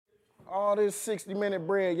all this 60-minute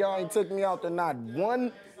bread, y'all ain't took me out to not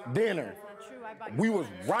one dinner. We was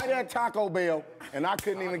right at Taco Bell, and I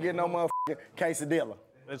couldn't even get no motherfucking quesadilla.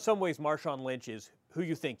 In some ways, Marshawn Lynch is who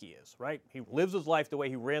you think he is, right? He lives his life the way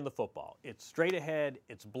he ran the football. It's straight ahead,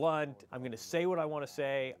 it's blunt. I'm going to say what I want to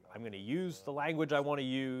say. I'm going to use the language I want to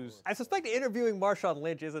use. I suspect interviewing Marshawn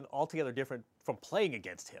Lynch isn't altogether different from playing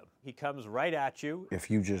against him. He comes right at you. If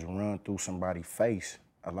you just run through somebody's face,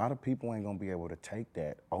 a lot of people ain't going to be able to take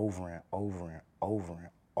that over and over and over and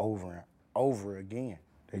over and over again.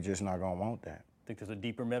 They just not going to want that. Think there's a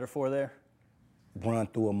deeper metaphor there? Run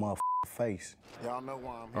through a motherfucking face. Y'all know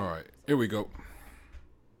why I'm here. All right, here we go.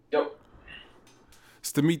 Yep.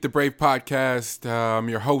 It's the Meet the Brave podcast. I'm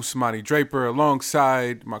your host, Monty Draper,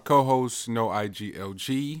 alongside my co-host, No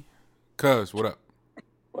IGLG. Cuz, what up?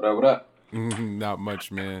 What up, what up? Not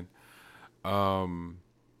much, man.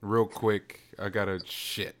 Real quick, I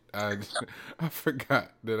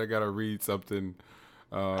forgot that I gotta read something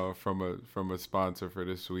from a sponsor for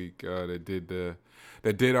this week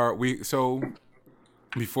that did our week. So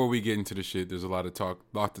before we get into the shit, there's a lot to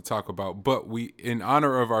talk about. But in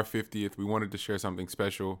honor of our 50th, we wanted to share something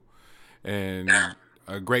special. And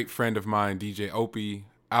a great friend of mine, DJ Opie,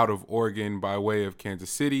 out of Oregon by way of Kansas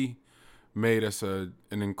City, made us an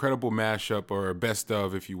incredible mashup, or a best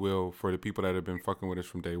of, if you will, for the people that have been fucking with us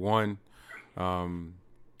from day one. And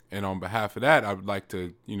on behalf of that, I would like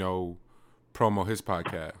to, promo his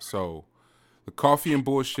podcast. So, The Coffee and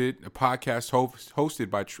Bullshit, a podcast hosted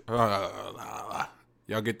by...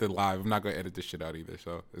 y'all get the live. I'm not going to edit this shit out either,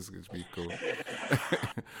 so it's going to be cool.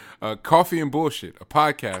 Coffee and Bullshit, a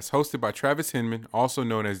podcast hosted by Travis Hinman, also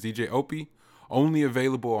known as DJ Opie, only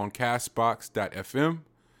available on Castbox.fm.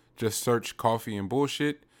 Just search Coffee and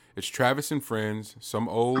Bullshit. It's Travis and friends, some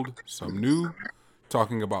old, some new,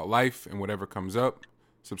 talking about life and whatever comes up.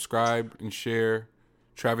 Subscribe and share.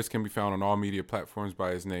 Travis can be found on all media platforms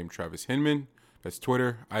by his name, Travis Hinman. That's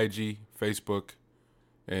Twitter, IG, Facebook,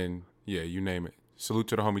 and yeah, you name it. Salute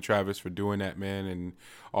to the homie Travis for doing that, man, and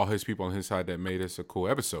all his people on his side that made us a cool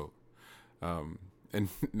episode. And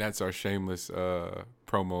that's our shameless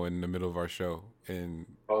promo in the middle of our show. And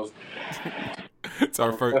it's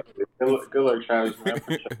our first. Good luck, Travis, man.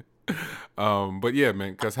 But yeah,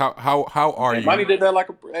 man, because how are you? Money did that like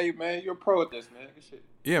hey, man, you're a pro at this, man. Good shit.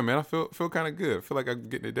 Yeah, man, I feel kind of good. I feel like I'm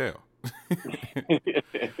getting it down.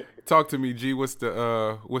 Talk to me, G. What's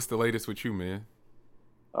the latest with you, man?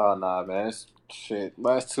 Oh, nah, man. It's shit.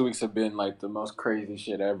 Last 2 weeks have been like the most crazy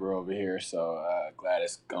shit ever over here. So glad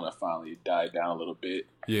it's gonna finally die down a little bit.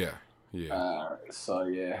 Yeah. So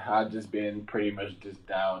yeah, I've just been pretty much just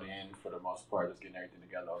dialed in for the most part, just getting everything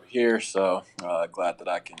together over here. So glad that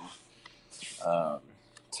I can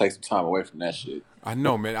take some time away from that shit. I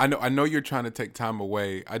know, man. I know you're trying to take time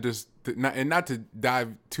away. I just not to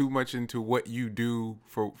dive too much into what you do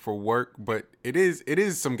for work, but it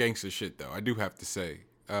is some gangster shit though. I do have to say.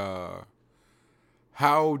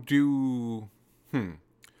 How do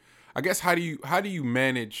you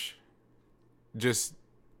manage just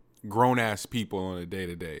grown ass people on a day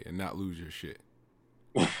to day and not lose your shit?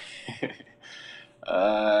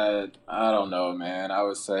 I don't know, man. I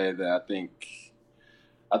would say that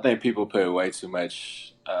I think people put way too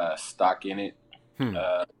much stock in it.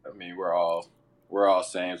 I mean, we're all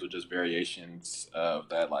same, with just variations of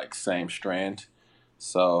that like same strand.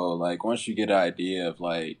 So like once you get an idea of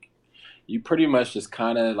like, you pretty much just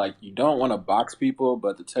kind of like, you don't want to box people,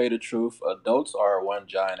 but to tell you the truth, adults are one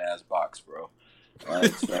giant ass box, bro.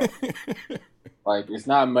 Right? So, like it's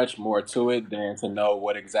not much more to it than to know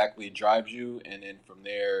what exactly drives you, and then from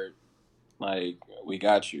there, like we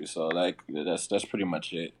got you. So like that's pretty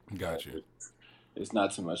much it. Got you. It's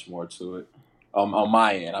not too much more to it. On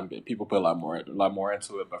my end, people put a lot more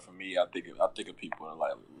into it, but for me, I think of people are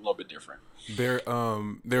like a little bit different.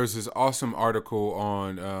 There's this awesome article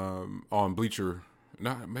on Bleacher.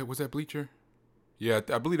 Was that Bleacher? Yeah,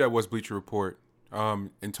 I believe that was Bleacher Report.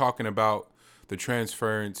 And talking about the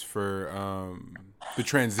transition for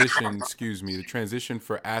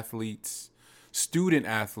student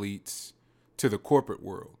athletes to the corporate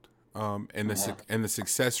world. And the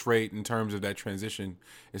success rate in terms of that transition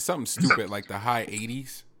is something stupid like the high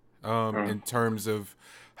 80s in terms of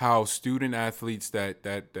how student athletes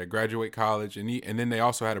that graduate college and then they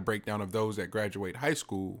also had a breakdown of those that graduate high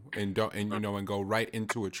school and go right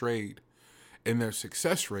into a trade and their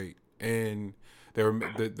success rate. And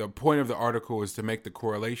the point of the article is to make the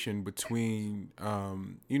correlation between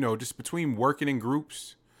just between working in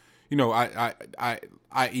groups,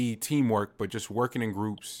 i.e. teamwork, but just working in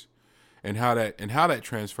groups. And how that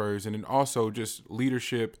transfers, and then also just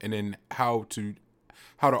leadership, and then how to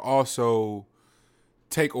also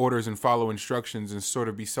take orders and follow instructions and sort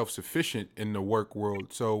of be self-sufficient in the work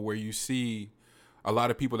world. So where you see a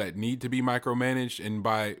lot of people that need to be micromanaged, and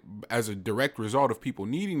as a direct result of people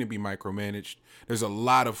needing to be micromanaged, there's a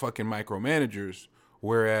lot of fucking micromanagers.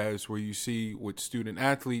 Whereas where you see with student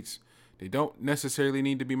athletes, they don't necessarily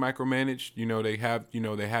need to be micromanaged.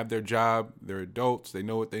 They have their job, they're adults, they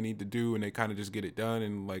know what they need to do, and they kind of just get it done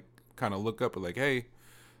and like kind of look up and like, hey,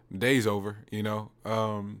 the day's over.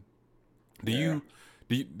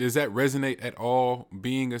 Does that resonate at all?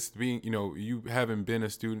 Being you haven't been a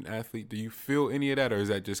student athlete, do you feel any of that, or is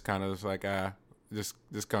that just kind of like just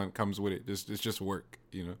kind of comes with it? It's just work,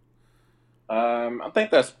 I think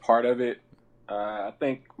that's part of it. I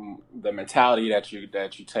think the mentality that you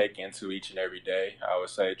take into each and every day, I would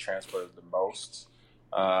say, transfers the most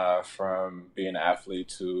from being an athlete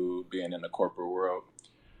to being in the corporate world.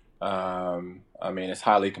 It's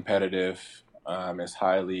highly competitive. It's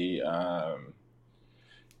highly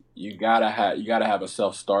you gotta have a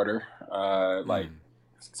self-starter,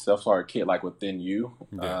 self-starter kit like within you,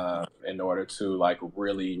 in order to like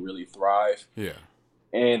really, really thrive. Yeah.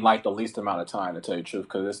 In like the least amount of time, to tell you the truth,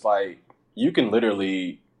 because it's like you can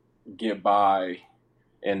literally get by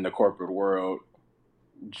in the corporate world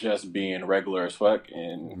just being regular as fuck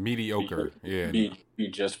and mediocre, be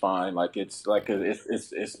just fine. Like it's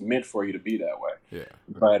meant for you to be that way. Yeah.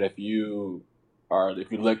 But if you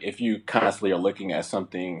constantly are looking at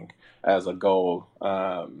something as a goal,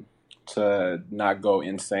 to not go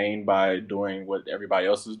insane by doing what everybody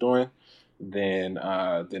else is doing, then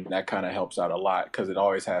that kind of helps out a lot, because it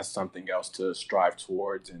always has something else to strive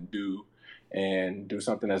towards and do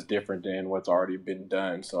something that's different than what's already been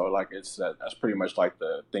done. So like that's pretty much like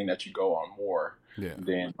the thing that you go on more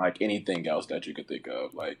than like anything else that you could think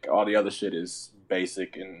of. Like all the other shit is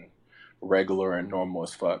basic and regular and normal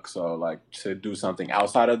as fuck. So like to do something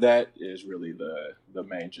outside of that is really the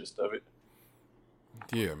main gist of it.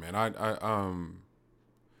 Yeah, man. I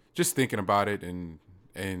just thinking about it and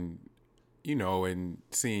and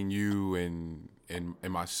seeing you and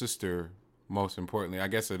my sister, most importantly, I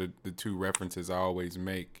guess are the two references I always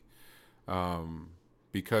make,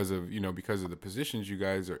 because of the positions you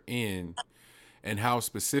guys are in and how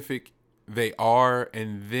specific they are,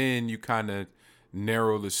 and then you kind of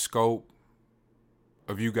narrow the scope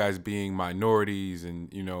of you guys being minorities,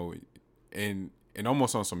 and and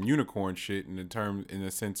almost on some unicorn shit in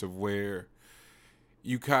the sense of where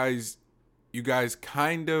you guys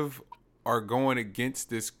kind of are going against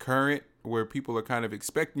this current where people are kind of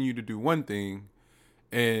expecting you to do one thing,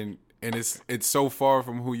 and it's so far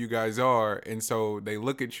from who you guys are, and so they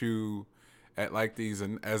look at you as these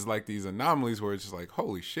anomalies where it's just like,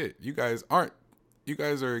 holy shit, you guys are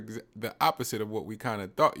the opposite of what we kind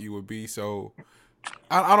of thought you would be. So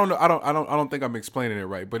I don't know, I don't think I'm explaining it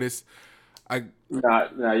right, but it's no,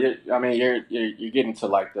 you're getting to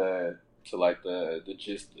the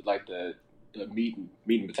gist, like the meat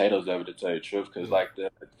and potatoes of it, to tell you the truth, because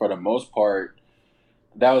for the most part,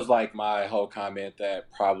 that was like my whole comment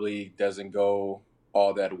that probably doesn't go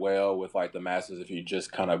all that well with like the masses if you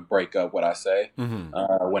just kind of break up what I say,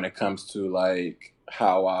 when it comes to like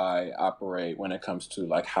how I operate, when it comes to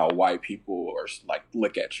like how white people are like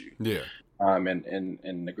look at you. Yeah.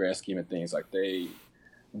 In the grand scheme of things, like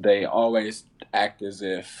they always act as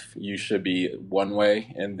if you should be one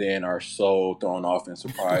way, and then are so thrown off and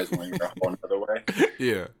surprised when you're a whole other way.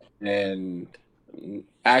 Yeah. And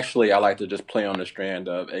actually, I like to just play on the strand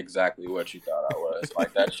of exactly what you thought I was.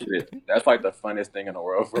 Like that shit, that's like the funniest thing in the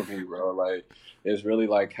world for me, bro. Like it's really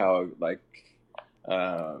like how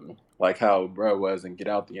how bro was and Get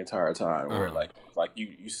Out the entire time, where like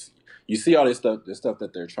you see all this stuff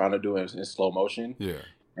that they're trying to do in slow motion. Yeah.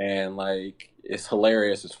 And like it's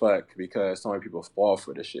hilarious as fuck because so many people fall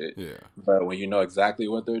for the shit. Yeah. But when you know exactly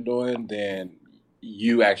what they're doing, then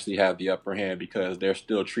you actually have the upper hand, because they're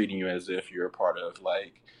still treating you as if you're a part of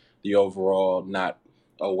like the overall, not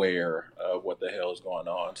aware of what the hell is going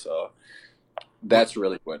on. So that's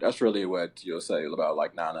really what you'll say about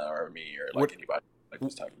like Nana or me or like anybody like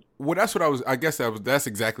this type of. Well, that's what I guess that's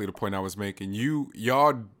exactly the point I was making.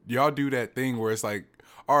 Y'all do that thing where it's like,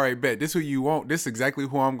 all right, bet this who you want. This is exactly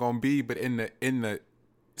who I'm gonna be, but in the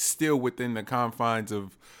still within the confines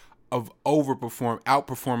of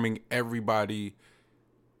outperforming everybody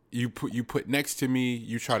you put next to me.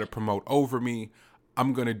 You try to promote over me.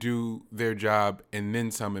 I'm gonna do their job and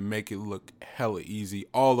then some and make it look hella easy,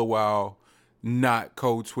 all the while not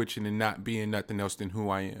code switching and not being nothing else than who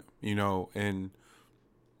I am. And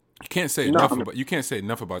you can't say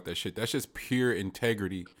enough about that shit. That's just pure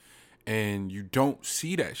integrity. and you don't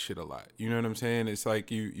see that shit a lot. You know what I'm saying? It's like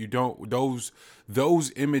you don't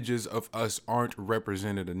those images of us aren't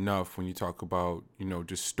represented enough when you talk about, you know,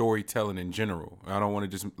 just storytelling in general. I don't want to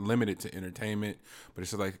just limit it to entertainment, but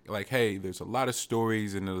it's like hey, there's a lot of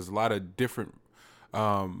stories and there's a lot of different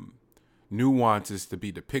nuances to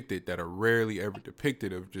be depicted that are rarely ever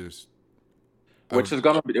depicted of just which is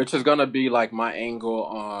gonna be like my angle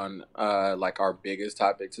on like our biggest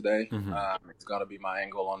topic today. It's gonna be my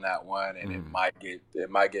angle on that one, and it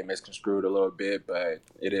might get misconstrued a little bit, but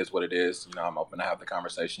it is what it is. You know, I'm open to have the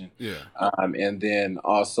conversation. Yeah. And then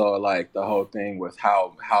also like the whole thing with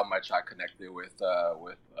how much I connected with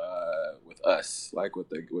us, like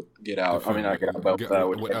with Get Out. I mean, not Get Out, but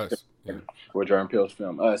with us. With Jordan Peele's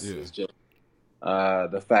film Us is just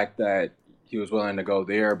the fact that he was willing to go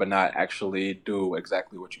there, but not actually do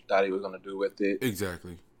exactly what you thought he was going to do with it.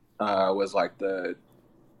 Exactly. Was the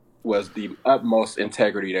utmost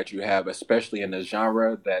integrity that you have, especially in a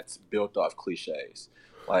genre that's built off cliches.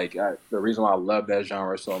 Like the reason why I love that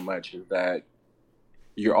genre so much is that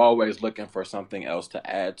you're always looking for something else to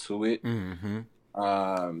add to it, and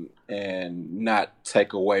not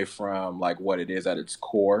take away from like what it is at its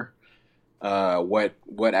core. What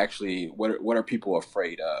are people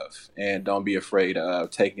afraid of, and don't be afraid of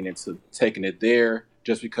taking it there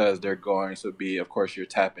just because they're going to be, of course, you're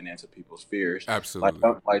tapping into people's fears.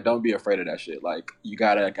 Absolutely. Don't be afraid of that shit. Like you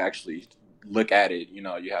gotta actually look at it. You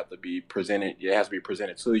know, you have to be presented. It has to be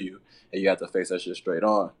presented to you, and you have to face that shit straight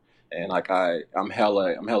on. And like I'm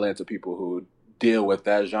hella into people who deal with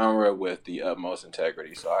that genre with the utmost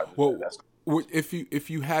integrity. So if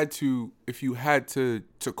you had to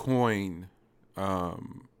coin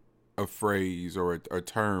a phrase or a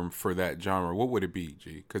term for that genre, what would it be,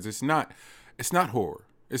 G? Because it's not horror.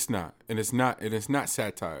 It's not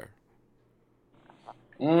satire.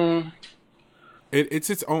 It's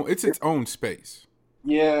its own space.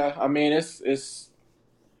 Yeah, I mean it's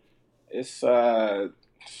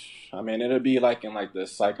I mean it'll be like in like the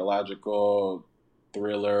psychological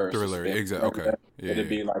thriller, exactly. Okay. Yeah, it'd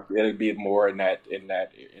be more in that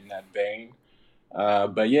vein.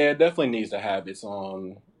 But yeah, it definitely needs to have its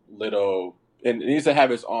own it needs to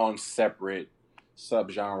have its own separate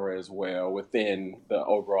subgenre as well within the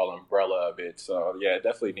overall umbrella of it. So yeah, it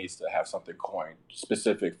definitely needs to have something coined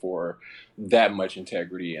specific for that much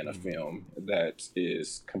integrity in a film that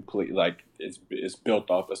is complete, like it's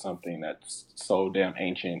built off of something that's so damn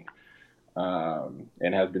ancient,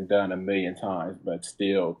 and has been done a million times, but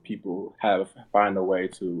still people find a way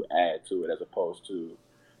to add to it as opposed to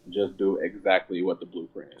just do exactly what the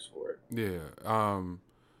blueprint is for it. Yeah.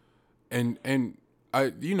 And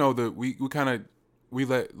I, you know, we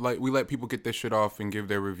let people get their shit off and give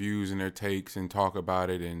their reviews and their takes and talk about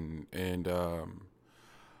it, and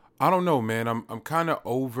I don't know, man. I'm kind of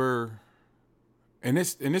over, and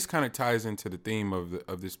this kind of ties into the theme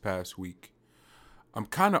of this past week. I'm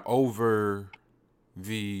kind of over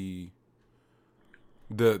the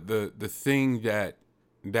thing that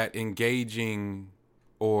engaging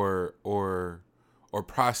or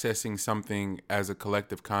processing something as a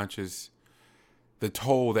collective conscious, the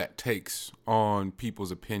toll that takes on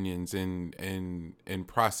people's opinions and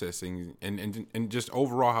processing and just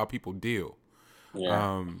overall how people deal.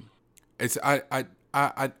 Yeah. It's I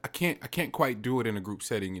can't quite do it in a group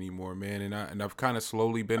setting anymore, man. And I've kind of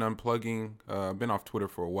slowly been unplugging. I've been off Twitter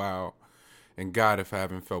for a while, and God, if I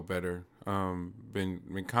haven't felt better. Been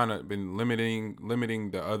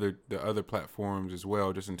limiting the other platforms as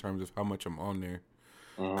well, just in terms of how much I'm on there,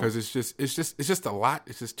 because it's just a lot.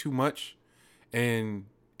 It's just too much, and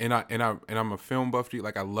I'm a film buff.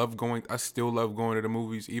 Like I still love going to the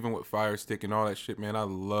movies, even with Fire Stick and all that shit, man.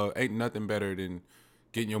 Ain't nothing better than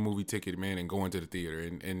getting your movie ticket, man, and going to the theater.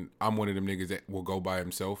 And I'm one of them niggas that will go by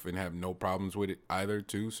himself and have no problems with it either,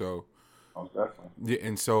 too. So, definitely. Yeah,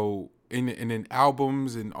 and so and in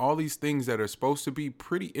albums and all these things that are supposed to be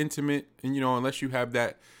pretty intimate, and you know, unless you have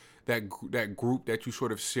that group that you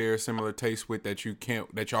sort of share similar tastes with, that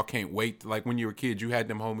y'all can't wait. Like when you were kids, you had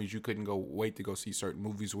them homies you couldn't wait to go see certain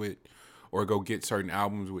movies with, or go get certain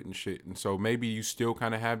albums with and shit. And so maybe you still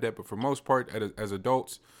kind of have that, but for most part, as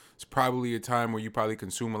adults, it's probably a time where you probably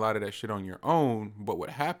consume a lot of that shit on your own. But what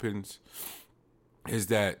happens is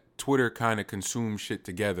that Twitter kind of consumes shit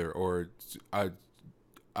together, or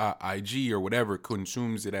IG or whatever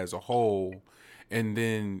consumes it as a whole, and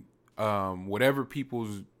then whatever people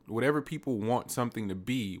want something to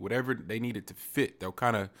be, whatever they need it to fit, they'll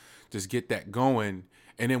kind of just get that going,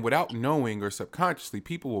 and then without knowing or subconsciously,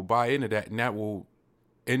 people will buy into that, and that will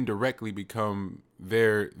indirectly become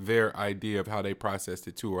their idea of how they processed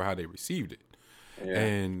it too, or how they received it. Yeah.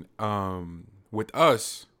 And with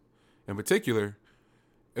us, in particular,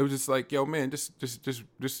 it was just like, yo, man, just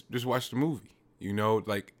watch the movie. You know,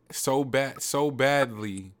 like so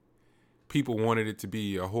badly, people wanted it to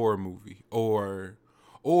be a horror movie, or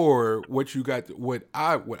what you got.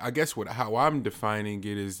 How I'm defining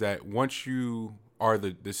it is that once you are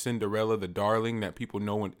the Cinderella, the darling that people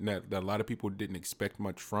know and that a lot of people didn't expect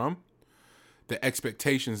much from, the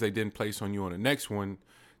expectations they didn't place on you on the next one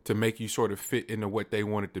to make you sort of fit into what they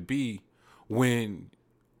wanted to be, when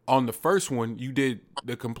on the first one, you did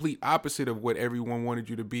the complete opposite of what everyone wanted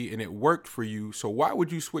you to be, and it worked for you. So why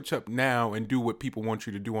would you switch up now and do what people want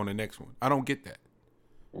you to do on the next one? I don't get that.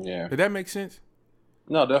 Yeah. Did that make sense?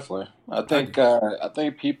 No, definitely. I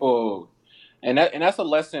think people, and that's a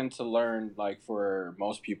lesson to learn, like for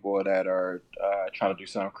most people that are trying to do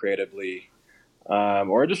something creatively,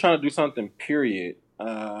 or just trying to do something. Period.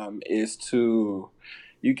 Is to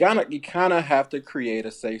you kind of have to create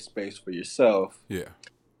a safe space for yourself. Yeah.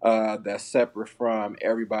 That's separate from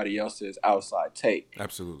everybody else's outside take.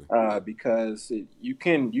 Absolutely. Because you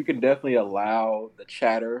can definitely allow the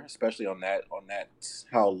chatter, especially on that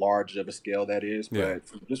how large of a scale that is. Yeah.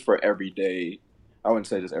 But just for everyday, I wouldn't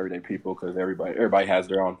say just everyday people, because everybody has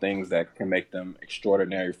their own things that can make them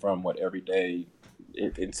extraordinary from what everyday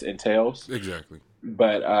it entails. Exactly.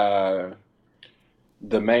 But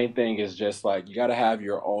the main thing is just like you got to have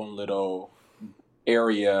your own little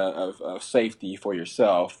area of safety for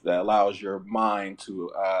yourself that allows your mind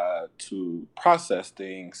to process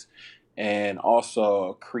things and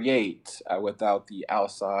also create without the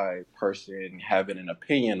outside person having an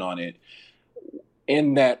opinion on it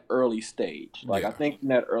in that early stage. Like, Yeah. I think in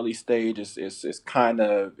that early stage is kind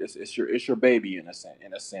of it's your baby in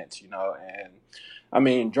a sense, you know. And I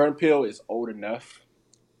mean, Jordan Peele is old enough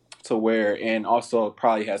to where, and also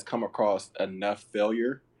probably has come across enough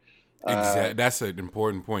failure. Exactly. That's an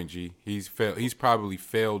important point, G. He's probably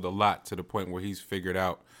failed a lot to the point where he's figured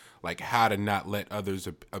out like how to not let others'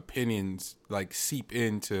 opinions like seep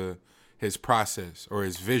into his process or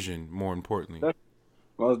his vision. More importantly,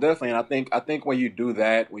 Well, definitely, and I think when you do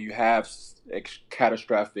that, when you have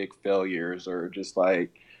catastrophic failures or just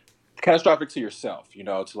like catastrophic to yourself, you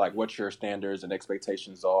know, to like what your standards and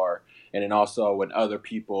expectations are, and then also when other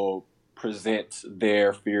people present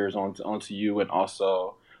their fears onto you, and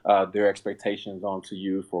also their expectations onto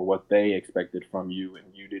you for what they expected from you, and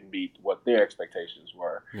you didn't meet what their expectations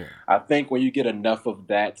were. Yeah. I think when you get enough of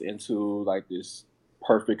that into like this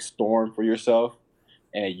perfect storm for yourself,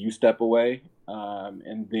 and you step away,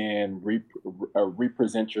 and then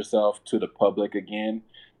represent yourself to the public again,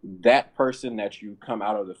 that person that you come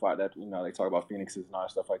out of the fire, that, you know, they talk about phoenixes and all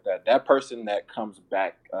that stuff like that, that person that comes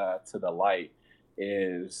back to the light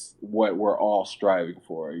is what we're all striving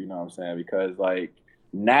for, you know what I'm saying? Because like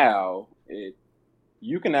now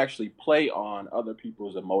you can actually play on other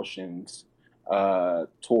people's emotions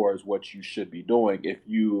towards what you should be doing if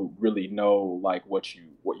you really know like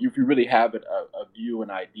if you really have a view,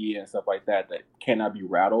 an idea and stuff like that cannot be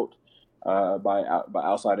rattled by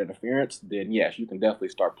outside interference. Then yes, you can definitely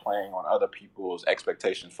start playing on other people's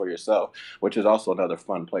expectations for yourself, which is also another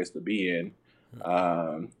fun place to be in.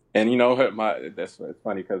 And you know, it's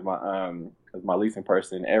funny because my leasing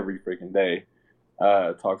person every freaking day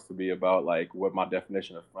talks to me about like what my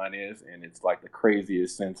definition of fun is, and it's like the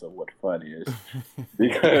craziest sense of what fun is.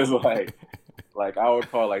 Because like I would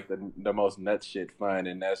call like the most nut shit fun,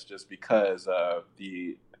 and that's just because of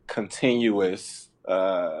the continuous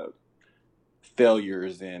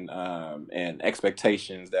failures and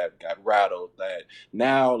expectations that got rattled, that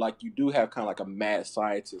now like you do have kind of like a mad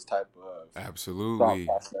scientist type of absolutely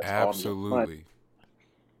thought process on absolutely.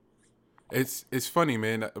 It's funny,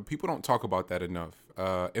 man. People don't talk about that enough.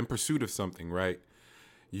 In pursuit of something, right?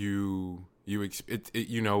 You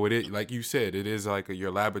know, it like you said, it is like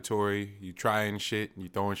your laboratory. You trying shit, you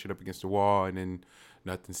throwing shit up against the wall, and then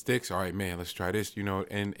nothing sticks. All right, man, let's try this. You know,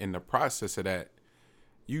 and in the process of that,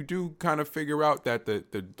 you do kind of figure out that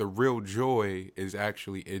the real joy is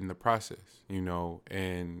actually in the process. You know,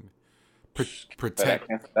 and protect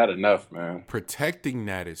that enough, man. Protecting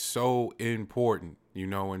that is so important, you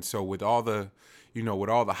know. And so with all the, you know, with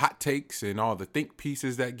all the hot takes and all the think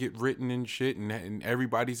pieces that get written and shit, and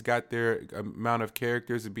everybody's got their amount of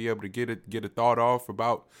characters to be able to get a thought off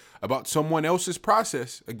about someone else's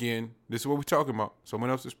process. Again, this is what we're talking about, someone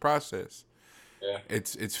else's process. Yeah.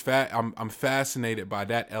 I'm fascinated by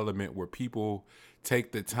that element where people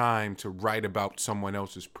take the time to write about someone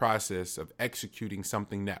else's process of executing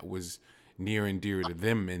something that was near and dear to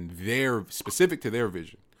them and their specific to their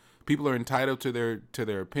vision. People are entitled to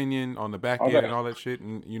their opinion on the back end and all that shit,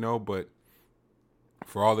 and you know, but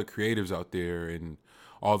for all the creatives out there and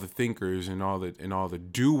all the thinkers and all the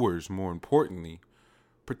doers, more importantly,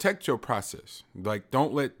 protect your process. Like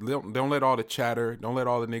don't let all the chatter, don't let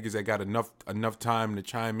all the niggas that got enough time to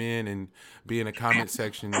chime in and be in the comment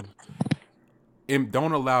section, and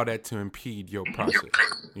don't allow that to impede your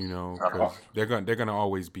process, you know, because they're gonna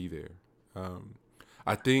always be there.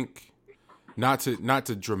 I think not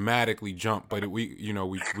to dramatically jump, but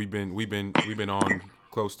we've been on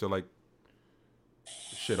close to like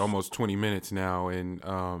almost 20 minutes now, and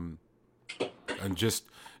just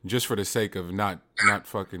for the sake of not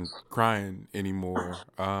fucking crying anymore,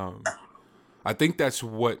 I think that's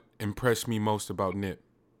what impressed me most about Nip.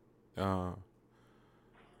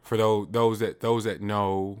 For those that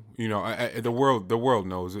know, you know, the world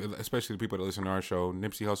knows, especially the people that listen to our show.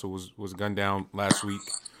 Nipsey Hussle was gunned down last week.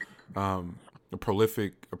 A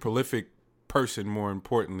prolific person, more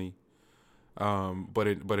importantly, but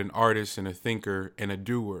an artist and a thinker and a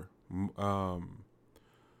doer.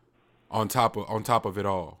 On top of it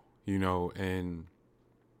all, you know, and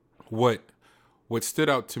what stood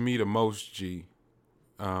out to me the most, G,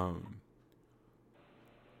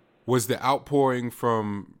 was the outpouring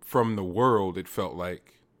from the world. It felt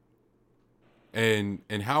like, and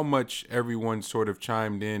how much everyone sort of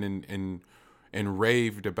chimed in and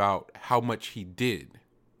raved about how much he did,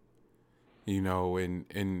 you know,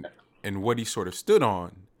 and what he sort of stood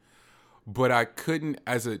on. But I couldn't,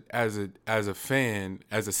 as a fan,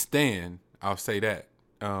 as a stan, I'll say that,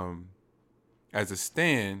 as a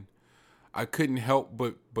stan, I couldn't help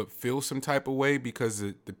but feel some type of way, because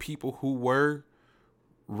the people who were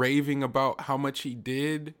raving about how much he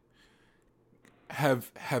did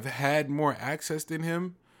have had more access than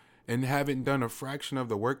him and haven't done a fraction of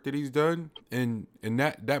the work that he's done, and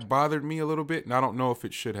that bothered me a little bit, and I don't know if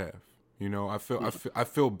it should have. You know, I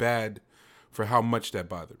feel bad for how much that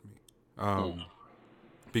bothered me.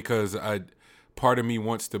 Because part of me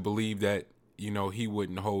wants to believe that, you know, he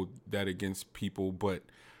wouldn't hold that against people, but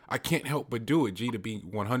I can't help but do it, G, to be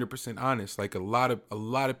 100% honest. Like a lot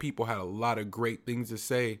of people had a lot of great things to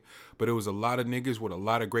say, but it was a lot of niggas with a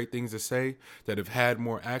lot of great things to say that have had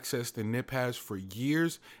more access than Nip has for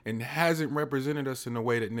years and hasn't represented us in the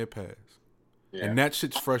way that Nip has. Yeah. And that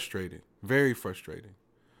shit's frustrating. Very frustrating.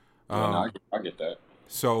 I get that.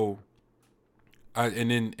 So,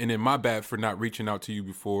 and then my bad for not reaching out to you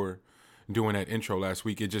before doing that intro last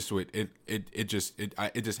week. It just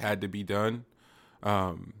had to be done.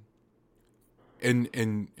 And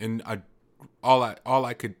all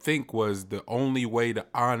I could think was the only way to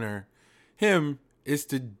honor him is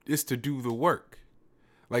to do the work.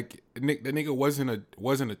 Like the nigga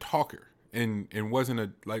wasn't a talker. And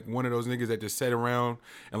wasn't like one of those niggas that just sat around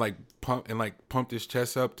and pumped his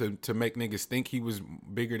chest up to make niggas think he was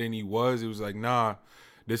bigger than he was. It was like, nah,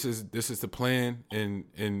 this is the plan,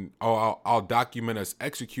 and I'll document us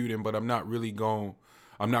executing, but I'm not really gonna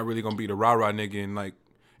be the rah nigga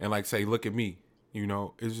and say, look at me, you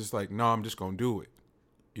know. It's just like, no, I'm just gonna do it,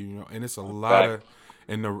 you know. And it's a lot of,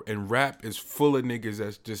 and rap is full of niggas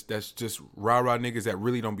that's just rah niggas that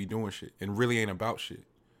really don't be doing shit and really ain't about shit.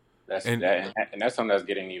 And that's something that's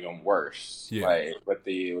getting even worse. Yeah. Like with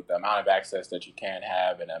the amount of access that you can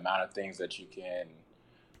have and the amount of things that you can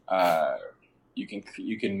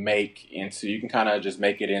make into, you can kind of just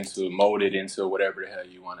mold it into whatever the hell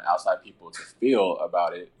you want outside people to feel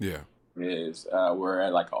about it. Yeah. Is we're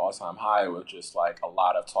at like an all-time high with just like a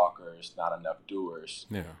lot of talkers, not enough doers.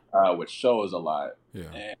 Yeah. Which shows a lot. Yeah.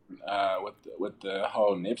 And with the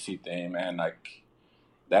whole Nipsey thing, man, like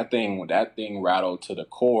that thing rattled to the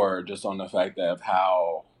core, just on the fact of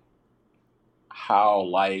how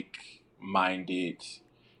like-minded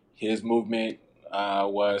his movement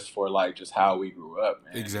was for like just how we grew up,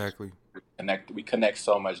 man. Exactly. We connect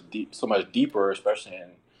so much deeper, especially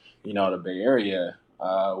in, you know, the Bay Area,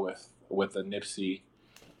 with the Nipsey,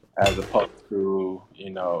 as opposed to, you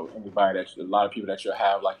know, a lot of people that you'll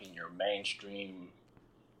have like in your mainstream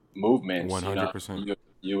movements. 100%.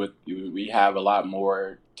 We have a lot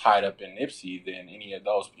more tied up in Nipsey than any of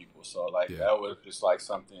those people. So like that was just like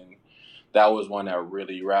something, that was one that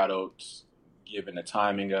really rattled, given the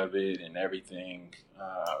timing of it and everything.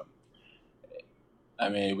 I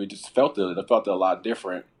mean, we just felt it a lot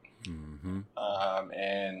different. Mm-hmm.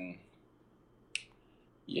 And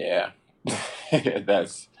yeah, that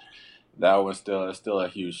was still a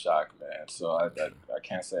huge shock, man. So I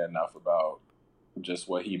can't say enough about just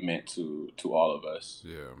what he meant to all of us.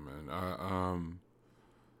 Yeah, man.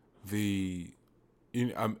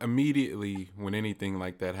 Immediately when anything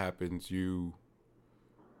like that happens, you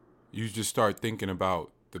just start thinking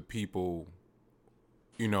about the people,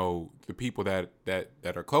 you know, the people that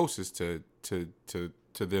are closest to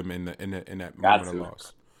to them in that Got moment of to.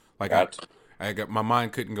 loss. Like Got to. I got my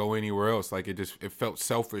mind couldn't go anywhere else. Like it felt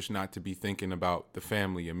selfish not to be thinking about the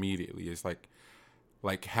family immediately. It's like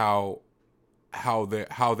how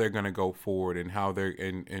they're gonna go forward and how they're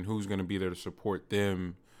and who's gonna be there to support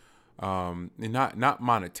them, and not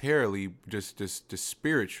monetarily, just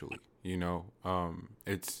spiritually. You know,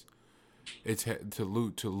 it's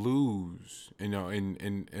to lose. You know,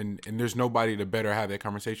 and there's nobody to better have that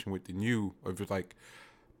conversation with than you, of just like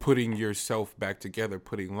putting yourself back together,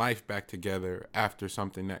 putting life back together after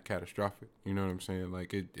something that catastrophic. You know what I'm saying?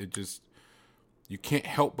 Like it just, you can't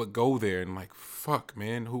help but go there and like, fuck,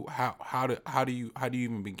 man, how do you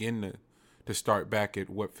even begin to start back at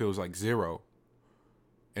what feels like zero?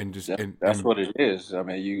 And just That's what it is. I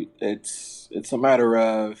mean, it's a matter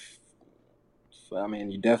of. I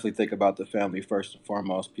mean, you definitely think about the family first and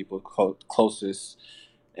foremost, people closest,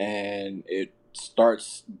 and it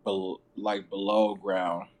starts like below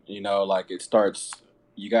ground. You know, like it starts.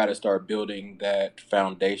 You got to start building that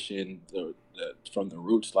foundation, from the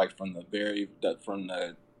roots, like from the from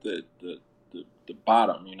the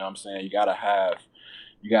bottom. You know what I'm saying? You got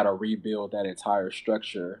to rebuild that entire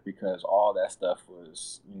structure, because all that stuff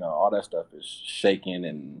is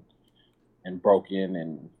shaken and broken,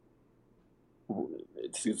 and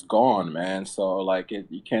it's gone, man. So like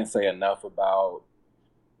you can't say enough about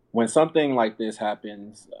when something like this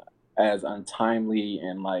happens, as untimely,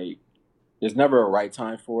 and like there's never a right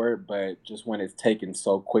time for it, but just when it's taken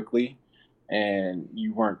so quickly and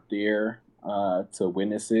you weren't there to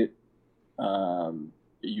witness it,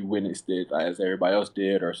 you witnessed it as everybody else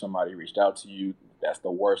did, or somebody reached out to you. That's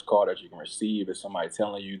the worst call that you can receive, is somebody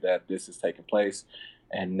telling you that this is taking place,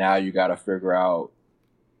 and now you got to figure out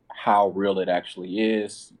how real it actually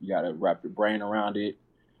is. You got to wrap your brain around it,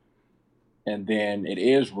 and then it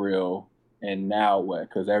is real. And now what?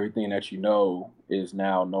 Because everything that you know is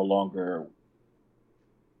now no longer.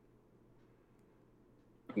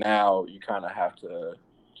 Now you kind of have to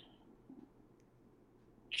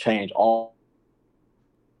change all.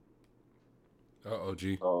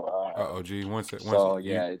 G. So, G. Once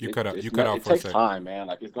yeah, you cut out it for a takes second. time, man.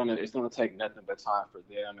 Like it's gonna take nothing but time for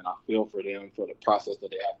them, and I feel for them for the process that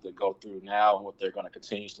they have to go through now, and what they're gonna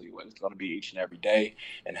what it's gonna be each and every day,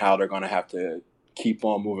 and how they're gonna have to keep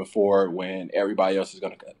on moving forward when everybody else is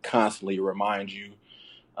gonna constantly remind you.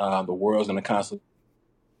 The world's gonna constantly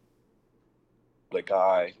the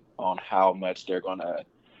guy on how much they're gonna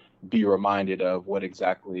be reminded of what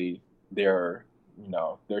exactly their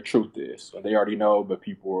truth is. So they already know, but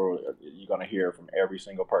you're going to hear from every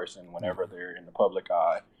single person whenever they're in the public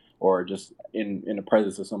eye, or just in the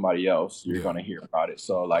presence of somebody else. You're going to hear about it.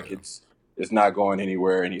 So like it's not going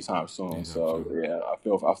anywhere anytime soon. Yeah, I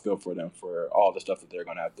feel for them for all the stuff that they're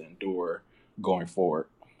going to have to endure going forward.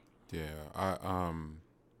 Yeah, I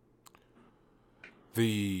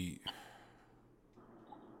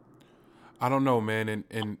don't know, man.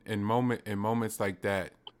 In moments like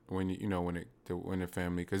that, when when the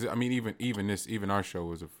family, because I mean, even our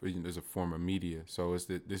show is a form of media, so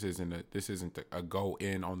this isn't a go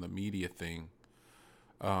in on the media thing.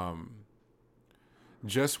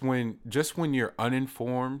 Just when you're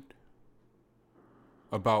uninformed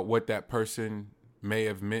about what that person may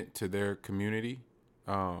have meant to their community,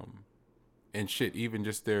 and shit, even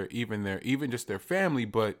just their family,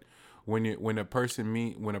 but when a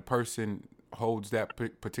person holds that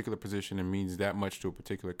particular position and means that much to a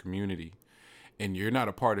particular community, and you're not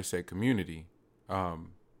a part of said community,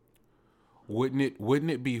 wouldn't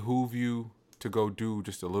it behoove you to go do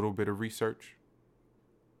just a little bit of research?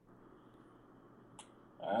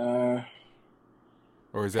 Or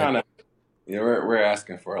is that kind of? Yeah, we're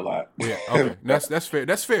asking for a lot. Yeah, okay, that's fair.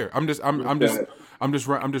 That's fair. I'm just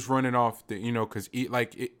running off the because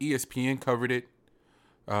ESPN covered it,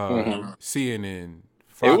 CNN,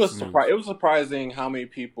 Fox News. It was surprising how many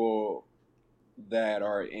people that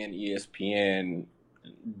are in ESPN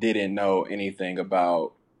didn't know anything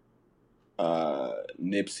about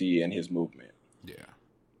Nipsey and his movement. Yeah,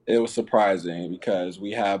 it was surprising, because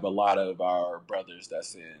we have a lot of our brothers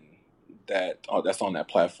that's on that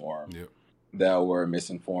platform. Yep. That were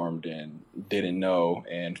misinformed and didn't know,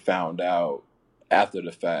 and found out after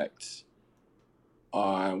the fact.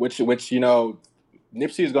 Which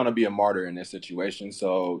Nipsey is going to be a martyr in this situation.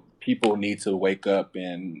 So people need to wake up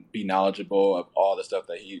and be knowledgeable of all the stuff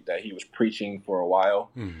that he was preaching for a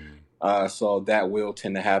while. Mm-hmm. So that will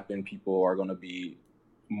tend to happen. People are going to be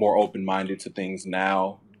more open-minded to things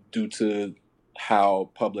now, due to how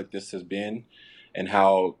public this has been and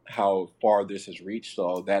how far this has reached.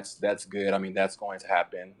 So that's good. I mean, that's going to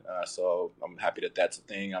happen. So I'm happy that that's a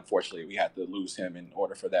thing. Unfortunately, we had to lose him in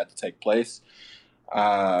order for that to take place.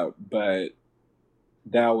 But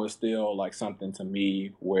that was still like something to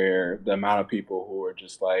me where the amount of people who were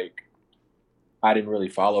just like, I didn't really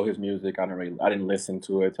follow his music. I didn't listen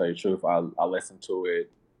to it. Tell you the truth, I listened to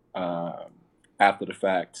it after the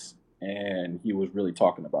fact, and he was really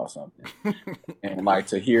talking about something. And like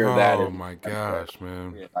to hear that, Oh my gosh,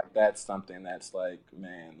 man! Yeah, like that's something that's like,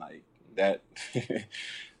 man, like that.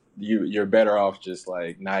 You're better off just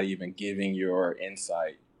like not even giving your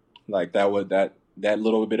insight. Like that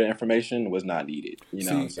little bit of information was not needed. You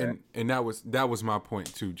know what I'm saying? And that was my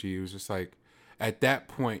point too, G. It was just like at that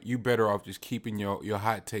point you better off just keeping your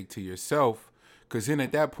hot take to yourself, because then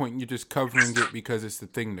at that point you're just covering it because it's the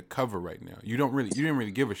thing to cover right now. You didn't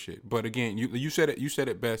really give a shit. But again, you said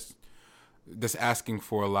it best. That's asking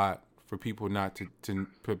for a lot for people not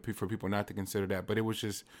for people not to consider that. But it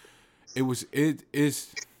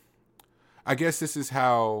is. I guess this is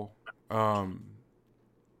how. I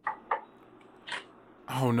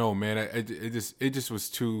don't know, man. It just was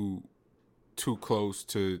too close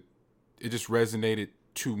to. It just resonated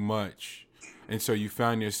too much, and so you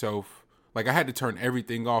found yourself like I had to turn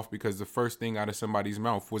everything off because the first thing out of somebody's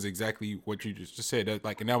mouth was exactly what you just said. And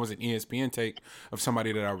that was an ESPN take of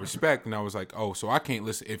somebody that I respect, and I was like, oh, so I can't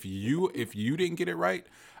listen if you didn't get it right.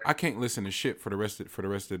 I can't listen to shit for the rest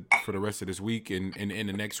of this week and in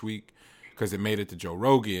the next week. Because it made it to Joe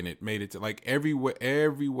Rogan, it made it to like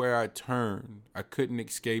everywhere I turned, I couldn't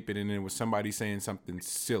escape it, and then it was somebody saying something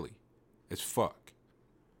silly as fuck.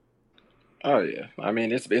 Oh yeah, I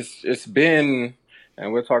mean it's been,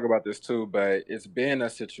 and we'll talk about this too, but it's been a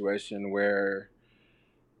situation where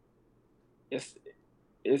it's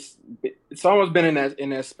almost been in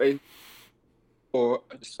that space, or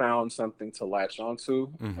just found something to latch onto,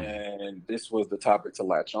 and this was the topic to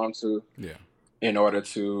latch onto, in order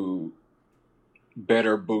to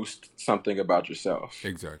better boost something about yourself.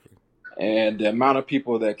 Exactly. And the amount of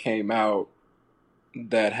people that came out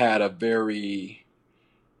that had a very,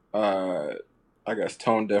 I guess,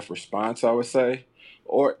 tone deaf response, I would say,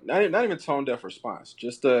 or not even tone deaf response,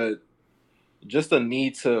 just a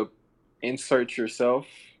need to insert yourself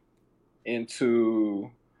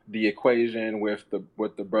into the equation with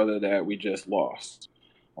the brother that we just lost.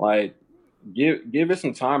 Like, give it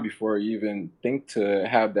some time before you even think to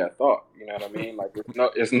have that thought. You know what I mean? Like,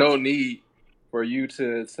 there's no need for you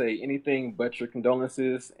to say anything but your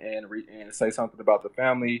condolences and say something about the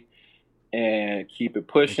family and keep it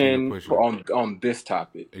pushing. On this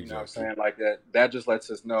topic. Exactly. You know what I'm saying? Like that just lets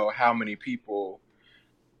us know how many people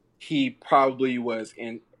he probably was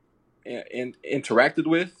interacted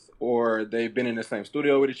with, or they've been in the same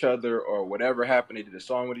studio with each other, or whatever happened. They did a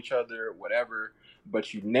song with each other, whatever.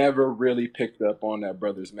 But you never really picked up on that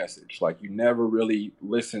brother's message. Like, you never really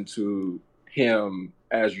listened to him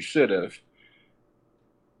as you should have.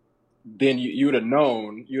 Then you'd have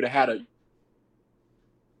known. You'd have had a.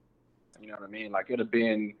 You know what I mean? Like, it'd have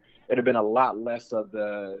been a lot less of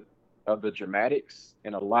the dramatics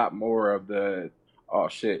and a lot more of the, oh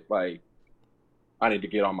shit, like, I need to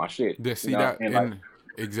get on my shit. Yeah, see,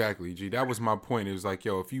 exactly, G. That was my point. It was like,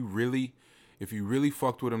 yo, if you really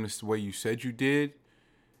fucked with him the way you said you did,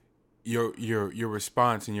 your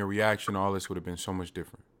response and your reaction to all this would have been so much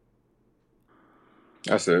different.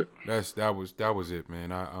 That's it. That was it,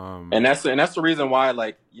 man. And that's the reason why,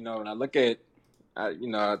 like, you know, when I look at,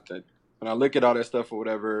 when I look at all that stuff or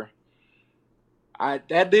whatever,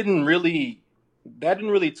 that didn't really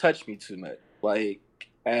touch me too much. Like,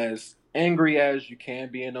 as angry as you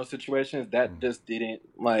can be in those situations, that just didn't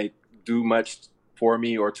like do much for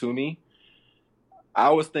me or to me.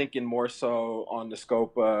 I was thinking more so on the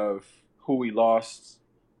scope of who we lost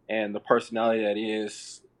and the personality that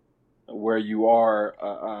is, where you are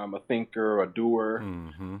a thinker, a doer,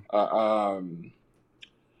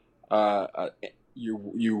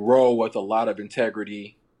 you roll with a lot of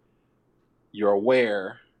integrity. You're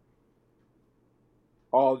aware.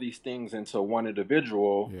 All these things into one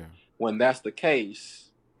individual. Yeah. When that's the case,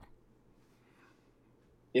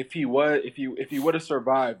 if he would have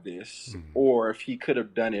survived this, or if he could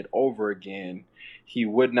have done it over again, he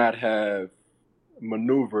would not have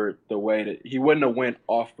maneuvered the way that he wouldn't have went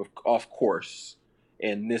off course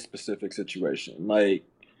in this specific situation. Like,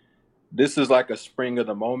 this is like a spring of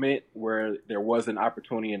the moment where there was an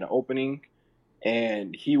opportunity in the opening,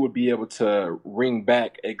 and he would be able to ring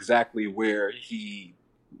back exactly where he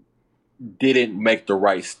didn't make the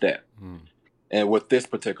right step. And with this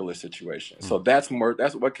particular situation. So that's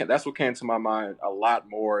what came to my mind a lot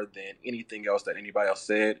more than anything else that anybody else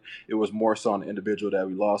said. It was more so on the individual that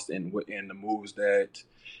we lost and the moves that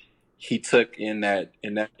he took in that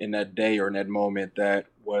day or in that moment that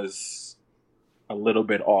was a little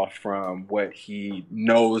bit off from what he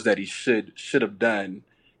knows that he should have done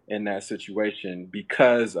in that situation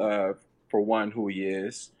because of, for one, who he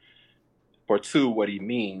is, for two, what he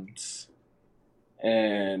means,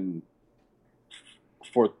 and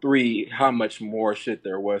for three, how much more shit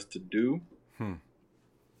there was to do.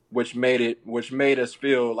 Which made us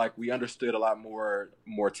feel like we understood a lot more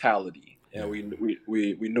mortality, and we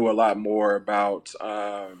knew a lot more about.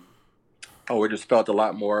 We just felt a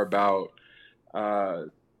lot more about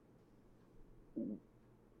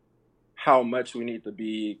how much we need to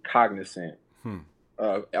be cognizant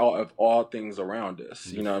of all things around us.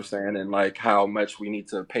 You know what I'm saying, and like how much we need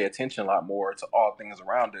to pay attention a lot more to all things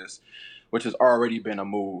around us, which has already been a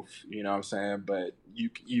move, you know what I'm saying? But you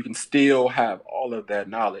can still have all of that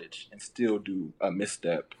knowledge and still do a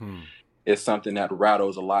misstep. It's something that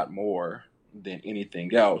rattles a lot more than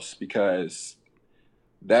anything else because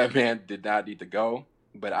that man did not need to go.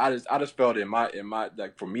 But I just felt in my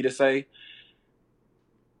like for me to say,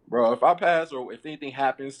 bro, if I pass or if anything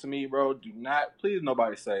happens to me, bro, please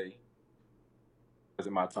nobody say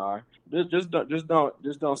in my time. Just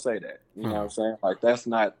don't say that. You know what I'm saying? Like that's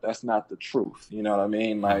not the truth. You know what I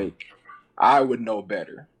mean? Like I would know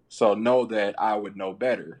better. So know that I would know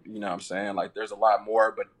better. You know what I'm saying? Like there's a lot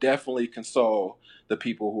more, but definitely console the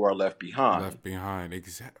people who are left behind. Left behind,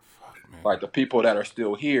 exactly. Man. Like the people that are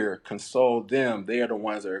still here, console them. They are the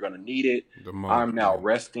ones that are going to need it. I'm now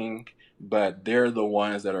resting, but they're the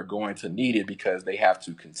ones that are going to need it because they have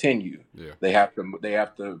to continue. Yeah. They have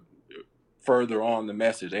to further on the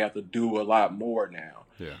message. They have to do a lot more now.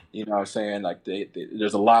 Yeah. You know what I'm saying? Like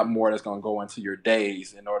there's a lot more that's going to go into your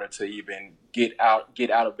days in order to even get out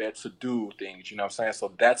of bed to do things. You know what I'm saying?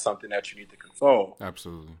 So that's something that you need to console.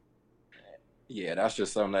 Absolutely. Yeah, that's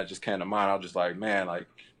just something that just came to mind. I was just like, man, like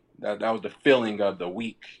that was the feeling of the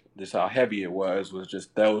week. Just how heavy it was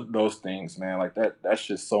just those things, man. Like that's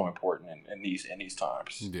just so important in these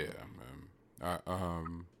times. Yeah,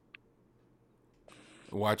 man.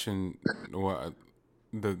 Watching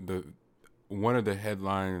the one of the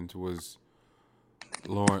headlines was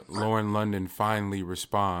Lauren London finally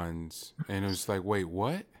responds, and it was like, wait,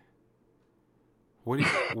 what? What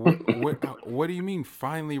do you mean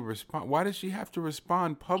finally respond? Why does she have to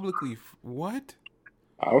respond publicly? What?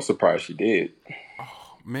 I was surprised she did.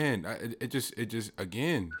 Oh man, it just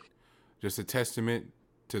again, just a testament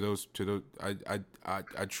to those.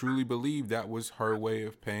 I truly believe that was her way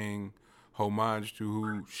of paying homage to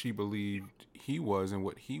who she believed he was and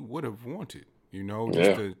what he would have wanted. You know,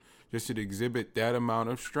 just to exhibit that amount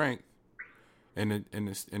of strength and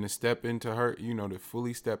to step into her, you know, to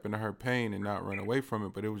fully step into her pain and not run away from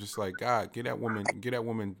it. But it was just like, God, get that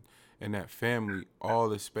woman and that family all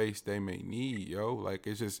the space they may need, yo. Like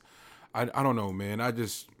it's just, I don't know, man. I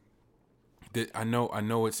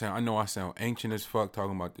sound ancient as fuck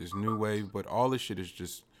talking about this new wave, but all this shit is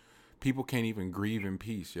just. People can't even grieve in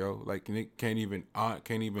peace, yo. Like they can't even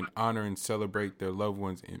honor and celebrate their loved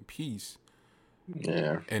ones in peace.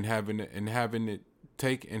 Yeah. And having it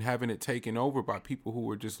taken over by people who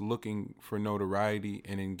are just looking for notoriety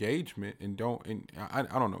and engagement I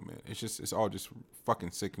don't know, man. It's all just fucking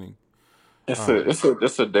sickening.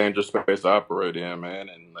 It's a dangerous space to operate in, man.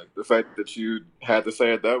 And like the fact that you had to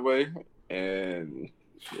say it that way and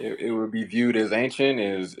it would be viewed as ancient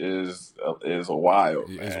is a wild.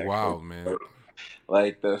 It's wild, man.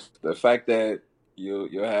 Like the fact that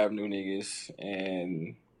you'll have new niggas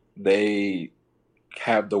and they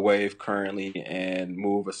have the wave currently and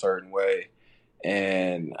move a certain way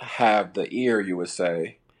and have the ear, you would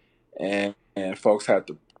say, and folks have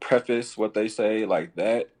to preface what they say like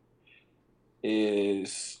that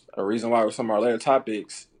is a reason why with some of our later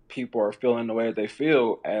topics people are feeling the way that they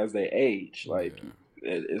feel as they age. Like. Yeah.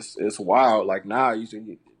 It's wild. Like now,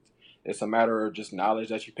 it's a matter of just knowledge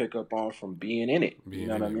that you pick up on from being in it. You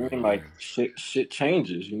know what I mean? Right, like shit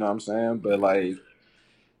changes. You know what I'm saying? But like,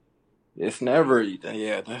 it's never.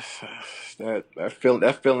 Yeah,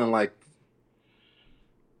 that feeling like.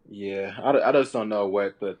 Yeah, I just don't know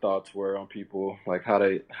what the thoughts were on people, like how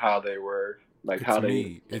they were, like how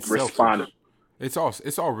they responded. Selfish.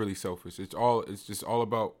 It's all really selfish. It's just all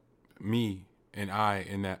about me and I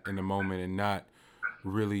in the moment, and not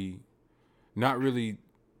really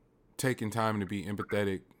taking time to be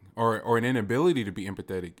empathetic or an inability to be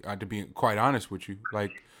empathetic, to be quite honest with you.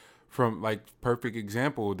 Like from like perfect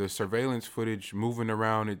example, the surveillance footage moving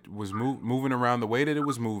around, it was moving around the way that it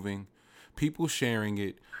was moving, people sharing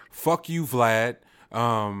it. Fuck you, Vlad.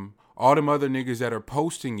 All them other niggas that are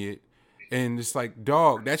posting it, and it's like,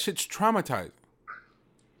 dog, that shit's traumatizing.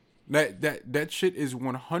 That shit is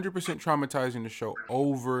 100% traumatizing to show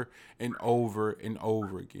over and over and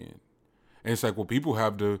over again. And it's like, well, people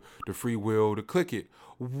have the free will to click it.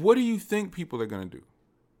 What do you think people are gonna do?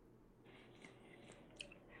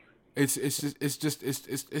 It's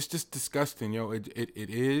just disgusting, yo. It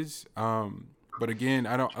is. But again,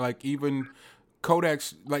 I don't like even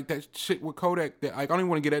Kodak's like that shit with Kodak. That like, I don't even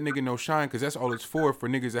want to get that nigga no shine because that's all it's for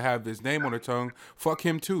niggas that have his name on their tongue. Fuck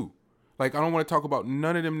him too. Like I don't want to talk about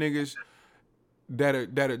none of them niggas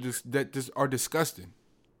that just are disgusting.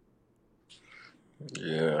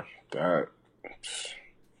 Yeah, that.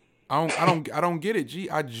 I don't get it, G.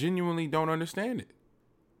 I genuinely don't understand it.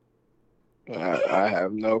 I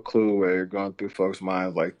have no clue where you're going through folks'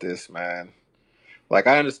 minds like this, man. Like,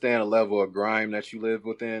 I understand the level of grime that you live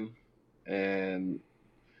within and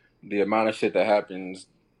the amount of shit that happens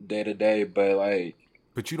day to day, but like,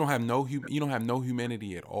 but you don't have no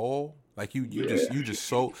humanity at all. Like you just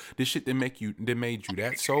so this shit that made you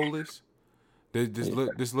that soulless.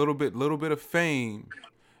 This little bit of fame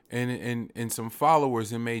and some followers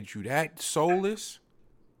that made you that soulless.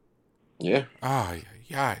 Yeah.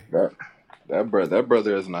 Yeah. That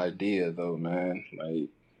brother is an idea though, man. Like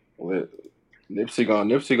Nipsey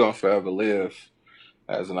gonna forever live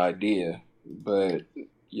as an idea. But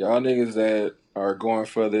y'all niggas that are going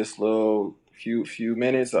for this little few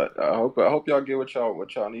minutes, I hope y'all get what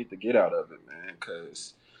y'all need to get out of it, man,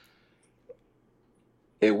 because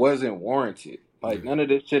it wasn't warranted. Like none of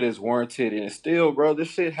this shit is warranted, and still, bro, this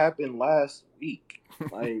shit happened last week.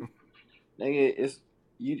 Like, nigga,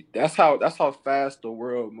 that's how fast the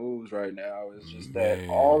world moves right now. It's just that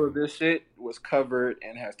all of this shit was covered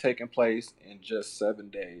and has taken place in just 7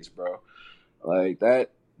 days, bro. Like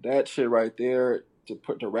that shit right there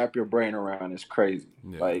to wrap your brain around is crazy.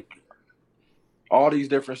 Yeah. Like all these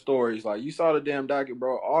different stories. Like you saw the damn docket,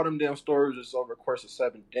 bro. All them damn stories is over the course of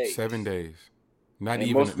 7 days. 7 days. Not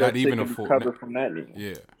and even a full covered from that nigga.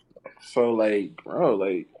 Yeah. So like, bro,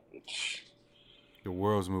 like the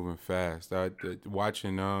world's moving fast.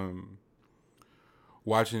 Watching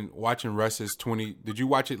Russ's 20. Did you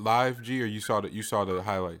watch it live, G, or you saw the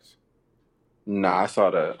highlights? Nah, I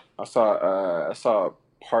saw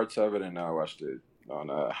parts of it and I watched it on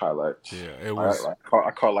highlights. Yeah, it was. I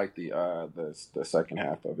caught like the second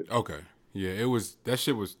half of it. Okay, yeah, it was that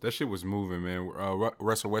shit was moving, man.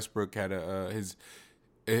 Russell Westbrook had is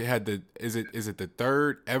it the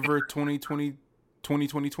third ever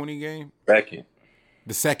 2020 game? Second.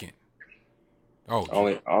 The second. Oh,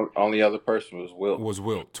 only other person was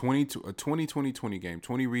Wilt. 2020 game,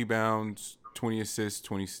 20 rebounds, 20 assists,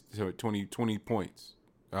 20 points.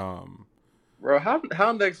 Bro,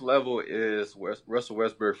 how next level is Russell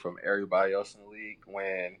Westbrook from everybody else in the league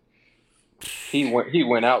when he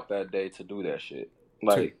went out that day to do that shit?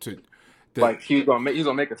 Like he's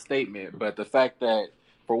gonna make a statement, but the fact that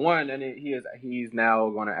for one, and he's now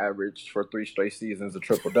gonna average for 3 straight seasons a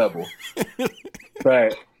triple double,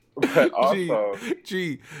 but also,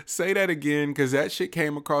 G, say that again because that shit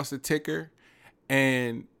came across the ticker,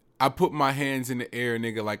 and I put my hands in the air,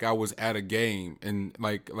 nigga, like I was at a game, and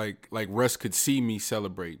like Russ could see me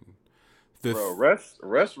celebrating.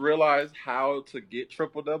 Russ realized how to get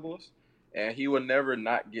triple doubles, and he would never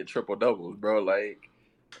not get triple doubles, bro. Like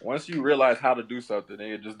once you realize how to do something,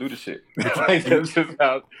 nigga, just do the shit. Like, that's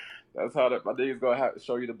how my nigga's gonna have to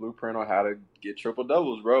show you the blueprint on how to get triple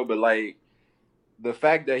doubles, bro. But like, the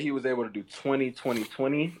fact that he was able to do 20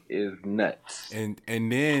 is nuts. And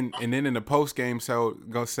then in the post game, so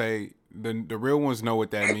gonna say the real ones know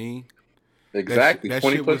what that mean. Exactly. That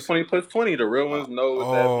 20 plus 20 plus 20. The real ones know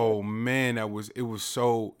what that means. Oh man, it was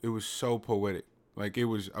so poetic. Like I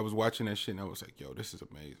was watching that shit and I was like, yo, this is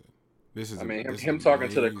amazing. Him talking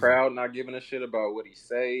to the crowd, not giving a shit about what he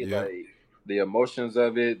say, like the emotions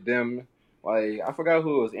of it, them. Like, I forgot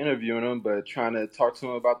who was interviewing him, but trying to talk to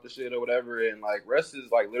him about the shit or whatever. And like, Russ is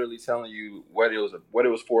like literally telling you what it was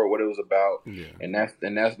for, what it was about, and that's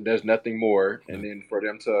there's nothing more. And then for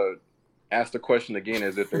them to ask the question again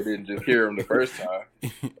as if they didn't just hear him the first time,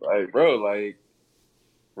 like, bro, like,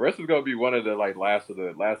 Russ is gonna be one of the like last of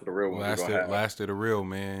the real ones. Last of the real,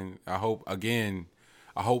 man. I hope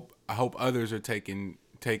others are taking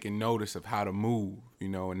notice of how to move, you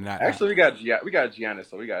know, and not. Actually, we got Giannis,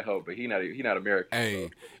 so we got help, but he not American. Hey, so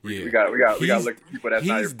we got to look at people that's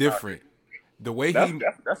not. He's different. The way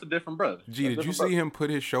that's a different brother. Gee, did you see him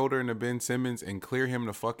put his shoulder into Ben Simmons and clear him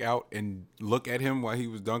the fuck out and look at him while he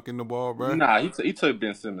was dunking the ball, bro? Nah, he took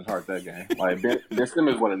Ben Simmons hard that game. Like Ben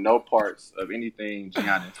Simmons wanted no parts of anything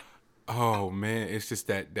Giannis. Oh man, it's just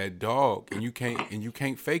that dog, and you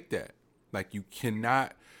can't fake that. Like you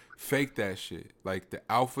cannot fake that shit. Like the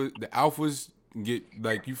alphas get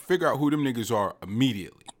like you figure out who them niggas are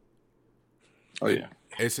immediately. Oh yeah.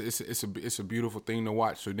 it's a beautiful thing to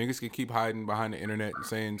watch. So niggas can keep hiding behind the internet and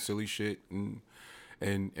saying silly shit and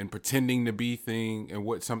pretending to be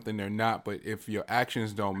something they're not. But if your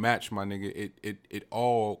actions don't match, my nigga, it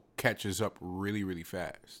all catches up really, really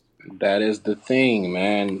fast. That is the thing,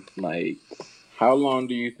 man. Like, how long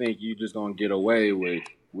do you think you just gonna get away with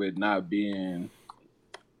not being?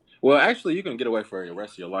 Well, actually, you can get away for the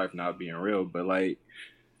rest of your life not being real, but like,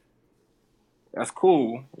 that's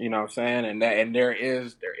cool, you know what I'm saying? And there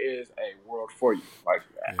is a world for you. Like,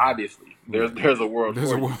 obviously, there's a world for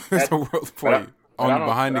you. There's a world for you.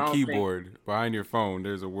 Behind the keyboard, behind your phone,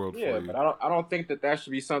 there's a world for you. Yeah, but I don't think that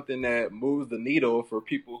should be something that moves the needle for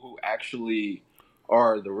people who actually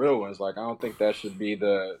are the real ones. Like, I don't think that should be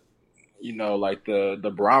the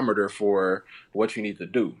barometer for what you need to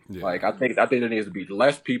do. Yeah. Like, I think there needs to be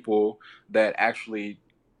less people that actually,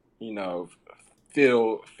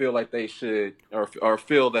 feel like they should or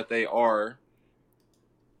feel that they are,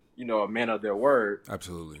 a man of their word.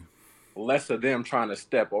 Absolutely. Less of them trying to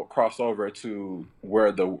cross over to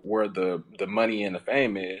where the money and the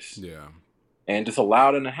fame is. Yeah. And just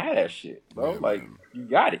allow them to have that shit, bro. Man. You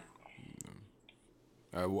got it.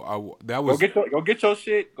 That was go get your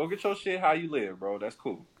shit. Go get your shit how you live, bro. That's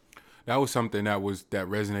cool. That was something that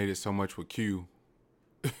resonated so much with Q.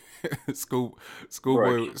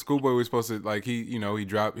 Schoolboy was supposed to, like, he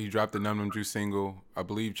dropped the Num Num Juice single. I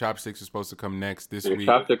believe Chopsticks is supposed to come next this week.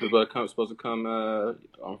 Chopsticks is supposed to come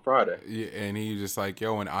on Friday. Yeah, and he was just like,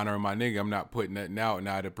 yo, in honor of my nigga, I'm not putting nothing out, and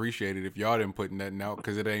I'd appreciate it if y'all didn't put nothing out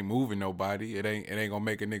because it ain't moving nobody. It ain't gonna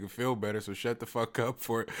make a nigga feel better. So shut the fuck up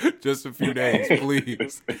for just a few days,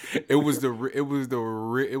 please. It was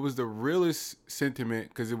the realest sentiment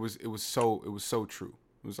because it was so true.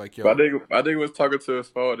 It was like, yo. I think was talking to his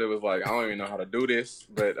phone. It was like, I don't even know how to do this,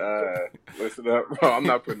 but listen up, bro. I'm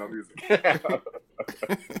not putting no music. That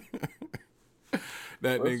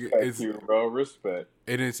respect nigga is you, bro. Respect.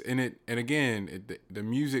 And again, the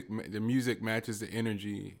music matches the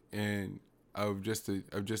energy and of just a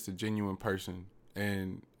genuine person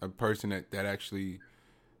and a person that actually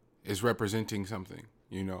is representing something,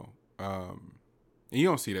 And you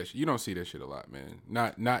don't see that shit a lot, man.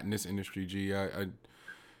 Not in this industry, G.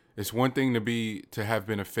 It's one thing to have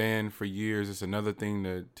been a fan for years. It's another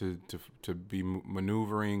thing to be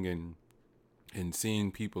maneuvering and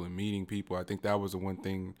seeing people and meeting people. I think that was the one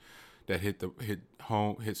thing that hit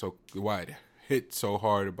so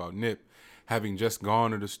hard about Nip, having just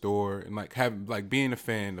gone to the store and being a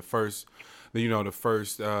fan. The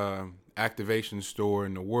first activation store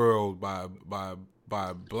in the world by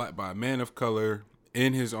a man of color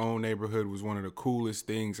in his own neighborhood was one of the coolest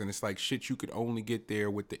things. And it's like shit you could only get there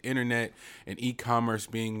with the internet and e-commerce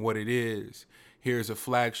being what it is. Here's a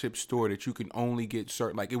flagship store that you can only get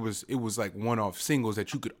certain, like it was like one-off singles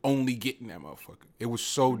that you could only get in that motherfucker. It was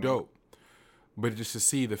so dope. But just to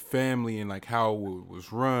see the family and like how it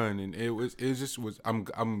was run, and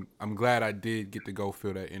I'm glad I did get to go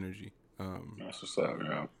feel that energy. That's what's up,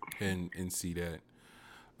 yeah. And see that.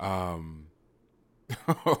 Oh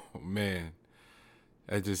man.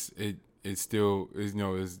 It still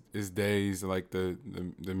is, it's days like the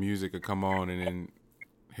music will come on and then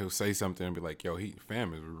he'll say something and be like, yo,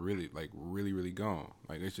 fam is really really gone.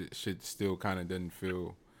 Like it shit still kind of doesn't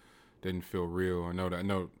feel real. I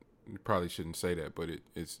know you probably shouldn't say that, but it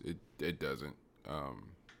doesn't.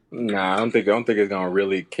 Nah, I don't think it's gonna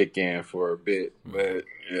really kick in for a bit. But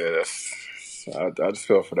yeah, I just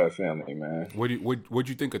feel for that family, man. What'd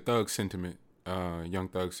you think of Thug's sentiment? Young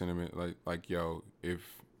Thug sentiment, like yo, if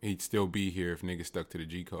he'd still be here if niggas stuck to the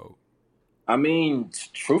G code. I mean,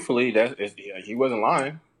 truthfully, he wasn't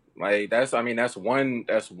lying. Like that's one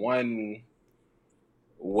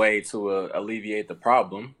way to alleviate the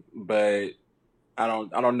problem. But I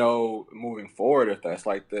don't know moving forward if that's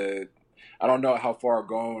I don't know how far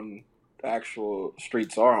gone the actual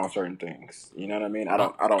streets are on certain things. You know what I mean? I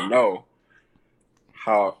don't know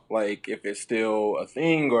how, like, if it's still a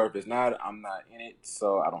thing or if it's not. I'm not in it,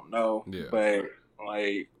 so I don't know. Yeah. But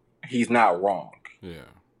like, he's not wrong. Yeah.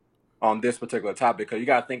 On this particular topic, because you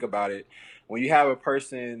got to think about it. When you have a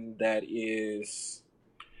person that's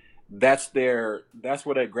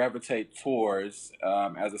what they gravitate towards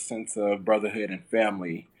as a sense of brotherhood and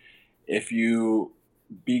family. If you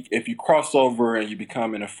cross over and you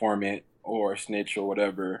become an informant or a snitch or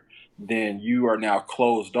whatever, then you are now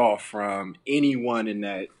closed off from anyone in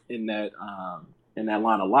that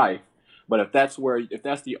line of life. But if that's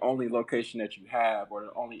the only location that you have or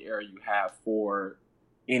the only area you have for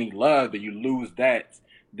any love, that you lose that,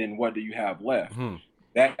 then what do you have left?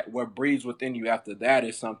 That what breeds within you after that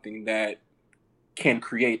is something that can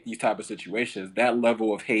create these type of situations. That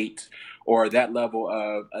level of hate or that level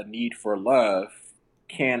of a need for love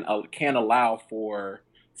can allow for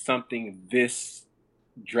something this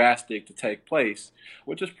drastic to take place,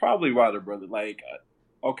 which is probably why the brother, like,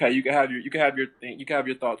 okay, you can have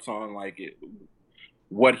your thoughts on like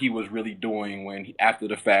what he was really doing when after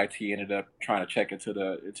the fact he ended up trying to check into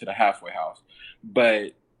the halfway house,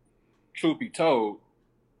 but truth be told,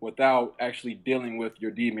 without actually dealing with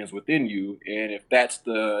your demons within you, and if that's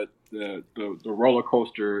the roller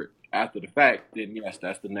coaster after the fact, then yes,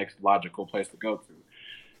 that's the next logical place to go to.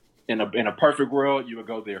 In a perfect world, you would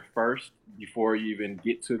go there first before you even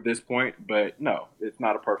get to this point. But no, it's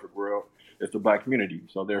not a perfect world. It's the Black community.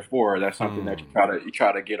 So therefore, that's something that you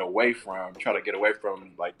try to get away from. Try to get away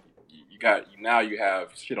from. Like you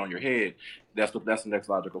have shit on your head. That's the next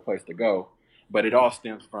logical place to go. But it all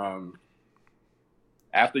stems from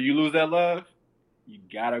after you lose that love, you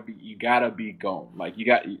gotta be gone. Like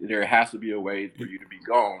there has to be a way for you to be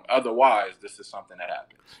gone. Otherwise, this is something that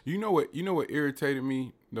happens. You know what irritated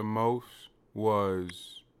me the most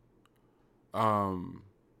was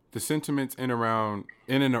the sentiments in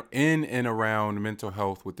and around mental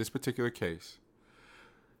health with this particular case.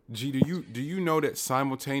 G, do you know that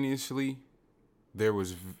simultaneously there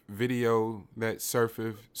was video that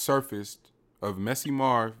surfaced of Messy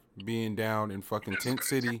Marv being down in fucking Tent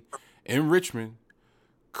City in Richmond,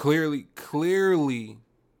 clearly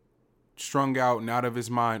strung out and out of his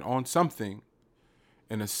mind on something,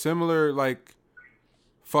 in a similar like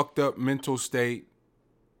fucked up mental state,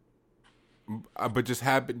 but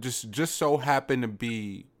just so happened to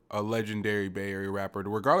be a legendary Bay Area rapper.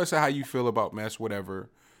 Regardless of how you feel about Mess, whatever,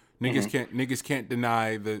 niggas can't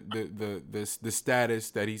deny the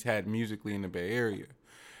status that he's had musically in the Bay Area,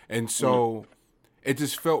 and so it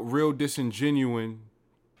just felt real disingenuous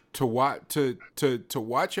to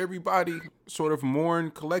watch everybody sort of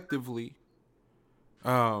mourn collectively,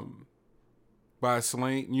 by a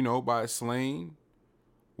slain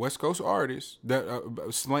West Coast artist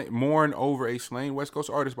that mourn over a slain West Coast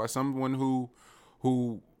artist by someone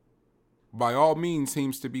who by all means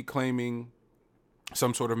seems to be claiming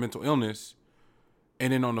some sort of mental illness,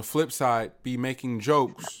 and then on the flip side be making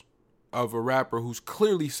jokes of a rapper who's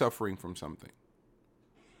clearly suffering from something.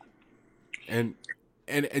 And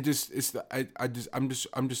I'm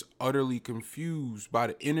just utterly confused by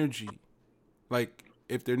the energy. Like,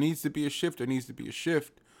 if there needs to be a shift, there needs to be a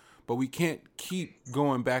shift, but we can't keep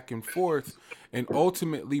going back and forth and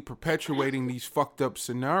ultimately perpetuating these fucked up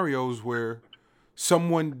scenarios where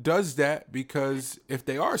someone does that because if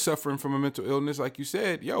they are suffering from a mental illness, like you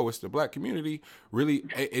said, yo, it's the Black community. Really,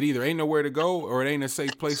 it either ain't nowhere to go or it ain't a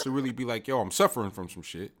safe place to really be like, yo, I'm suffering from some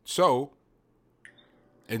shit. So,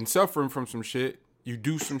 in suffering from some shit, you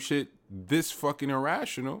do some shit this fucking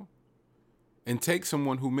irrational and take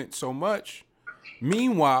someone who meant so much.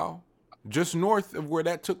 Meanwhile, just north of where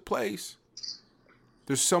that took place,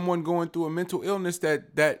 there's someone going through a mental illness that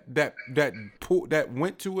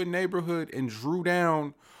went to a neighborhood and drew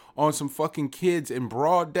down on some fucking kids in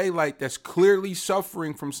broad daylight that's clearly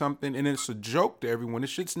suffering from something, and it's a joke to everyone.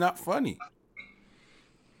 This shit's not funny.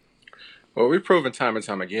 Well, we've proven time and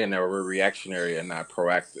time again that we're reactionary and not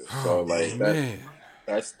proactive. So,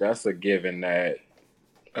 that's a given that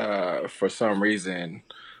for some reason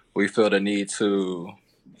we feel the need to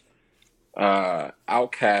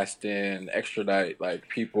outcast and extradite like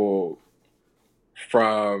people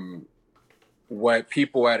from what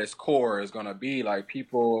people at its core is going to be. Like,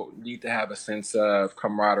 people need to have a sense of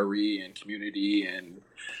camaraderie and community and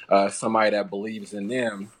somebody that believes in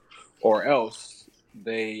them, or else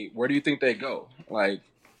where do you think they go? Like,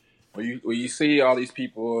 when you see all these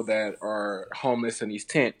people that are homeless in these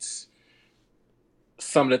tents,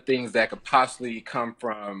 some of the things that could possibly come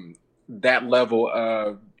from that level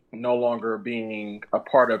of no longer being a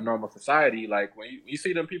part of normal society, like when you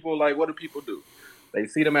see them people, like, what do people do? They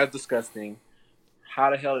see them as disgusting. How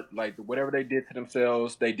the hell, like, whatever they did to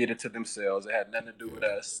themselves, they did it to themselves. It had nothing to do with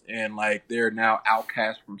us, and like they're now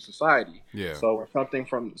outcast from society. Yeah. So if something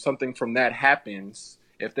from that happens,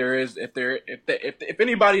 if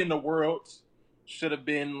anybody in the world should have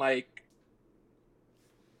been like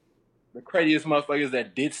the craziest motherfuckers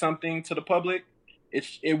that did something to the public,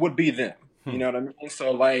 it would be them. You know what I mean?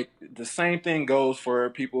 So like the same thing goes for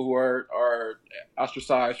people who are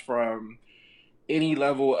ostracized from any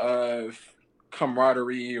level of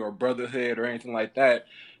camaraderie or brotherhood or anything like that.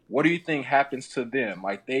 What do you think happens to them?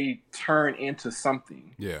 Like, they turn into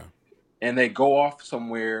something. Yeah. And they go off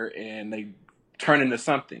somewhere and they turn into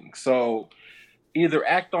something. So either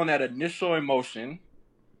act on that initial emotion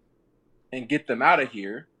and get them out of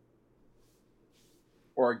here,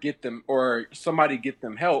 or somebody get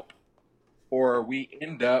them help, or we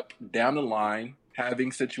end up down the line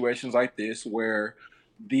having situations like this where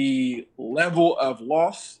the level of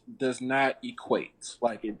loss does not equate.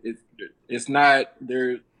 Like it's not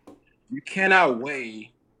there. You cannot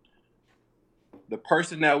weigh the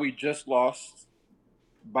person that we just lost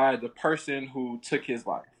by the person who took his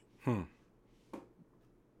life.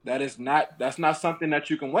 That's not something that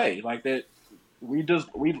you can weigh. Like that, we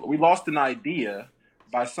lost an idea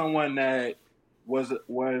by someone that was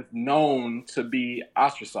known to be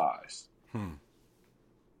ostracized.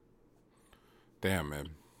 Damn, man.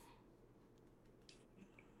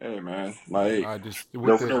 Hey, man. Like I just the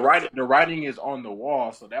writing is on the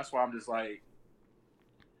wall, so that's why I'm just like,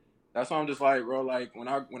 bro. Like when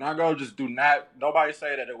I go, just do not. Nobody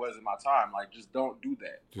say that it wasn't my time. Like just don't do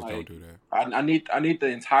that. Just like, don't do that. I need the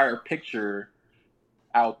entire picture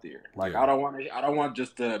out there. Like Yeah. I don't want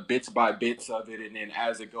just the bits by bits of it, and then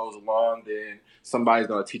as it goes along, then somebody's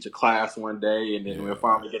gonna teach a class one day, and then we'll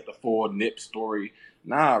finally get the full nip story.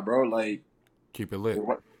 Nah, bro. Like keep it lit.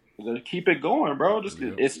 Keep it going, bro.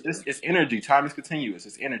 It's energy. Time is continuous.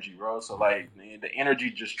 It's energy, bro. So like the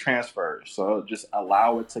energy just transfers. So just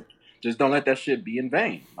allow it to. Just don't let that shit be in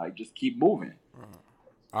vain. Like just keep moving.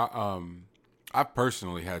 I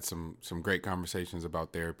personally had some great conversations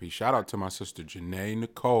about therapy. Shout out to my sister Janae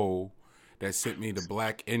Nicole that sent me the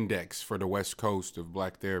Black Index for the West Coast of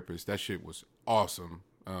Black therapists. That shit was awesome.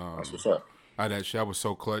 That's what's up. That was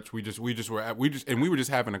so clutch. We were just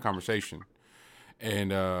having a conversation.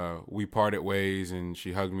 And we parted ways, and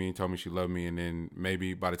she hugged me and told me she loved me. And then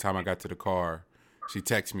maybe by the time I got to the car, she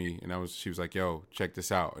texted me, and she was like, "Yo, check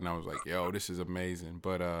this out." And I was like, "Yo, this is amazing."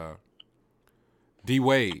 But D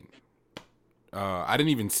Wade, I didn't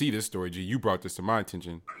even see this story. G, you brought this to my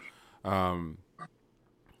attention. Him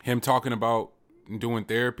talking about doing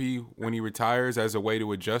therapy when he retires as a way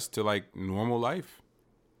to adjust to like normal life.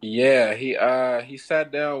 Yeah, he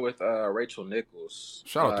sat down with Rachel Nichols.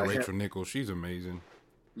 Shout out to Rachel Nichols. She's amazing.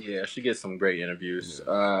 Yeah, she gets some great interviews.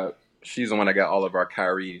 Yeah. She's the one that got all of our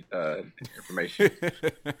Kyrie information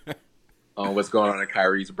on what's going on in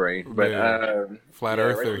Kyrie's brain. But flat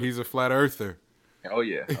earther, he's a flat earther. Oh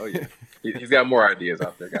yeah. He's got more ideas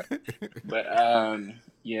out there, guys. But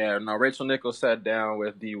Rachel Nichols sat down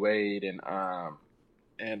with D Wade and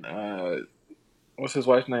what's his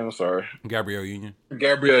wife's name? I'm sorry. Gabrielle Union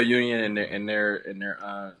and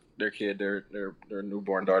their kid, their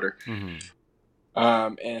newborn daughter. Mm-hmm.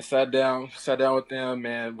 And sat down with them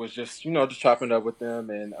and was just chopping up with them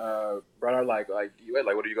and brought out like D-Wade,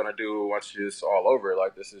 like what are you gonna do once it's all over?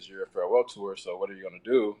 Like this is your farewell tour, so what are you gonna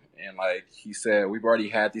do? And like he said, we've already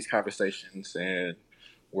had these conversations and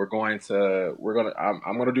I'm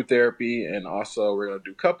gonna do therapy and also we're gonna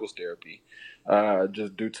do couples therapy,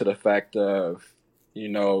 just due to the fact of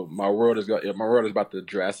my world is about to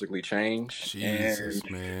drastically change. Jesus,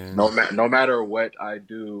 and man. No matter what I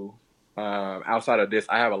do. Outside of this,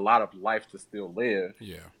 I have a lot of life to still live.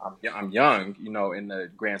 Yeah, I'm young, in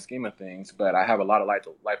the grand scheme of things, but I have a lot of life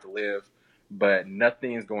to live. But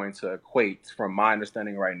nothing is going to equate, from my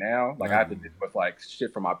understanding right now. Like I have to deal with like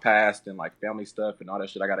shit from my past and like family stuff and all that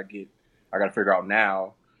shit. I gotta figure out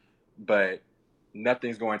now. But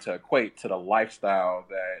nothing's going to equate to the lifestyle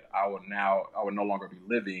that I would no longer be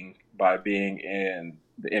living by being in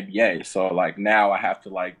the NBA. So like now I have to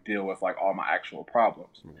like deal with like all my actual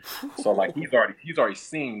problems. So like he's already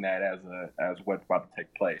seeing that as what's about to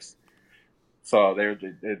take place. So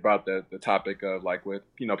it's about the topic of like with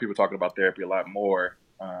people talking about therapy a lot more.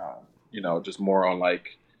 Just more on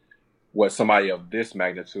like what somebody of this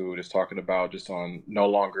magnitude is talking about, just on no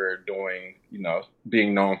longer doing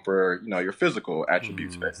being known for your physical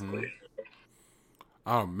attributes, basically.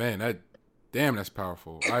 Oh man, that's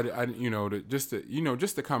powerful. Just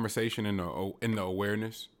the conversation and the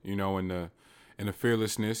awareness, and the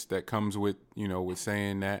fearlessness that comes with with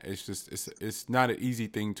saying that. It's not an easy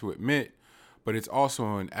thing to admit, but it's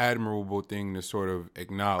also an admirable thing to sort of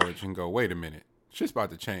acknowledge and go, wait a minute, shit's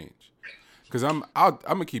about to change. Because I'm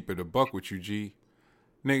gonna keep it a buck with you, G.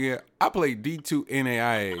 Nigga, I played D2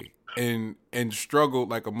 NAIA and struggled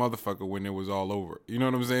like a motherfucker when it was all over. You know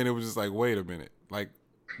what I'm saying? It was just like, wait a minute. Like,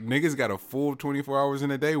 niggas got a full 24 hours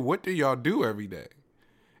in a day. What do y'all do every day?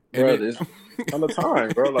 Bro, it's on the time,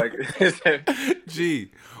 bro. Like,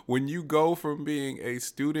 Gee, when you go from being a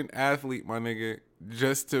student athlete, my nigga,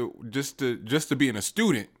 just to being a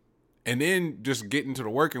student, and then just get into the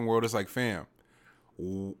working world, it's like, fam,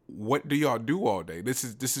 what do y'all do all day? This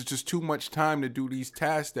is just too much time to do these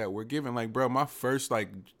tasks that we're given. Like, bro, my first like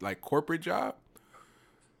corporate job,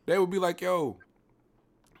 they would be like, yo,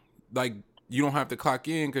 like, you don't have to clock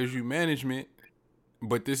in because you management.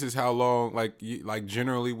 this is how long, like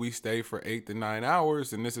generally we stay for 8 to 9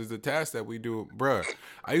 hours, and this is the task that we do, bruh.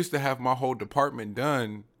 I used to have my whole department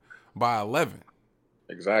done by 11.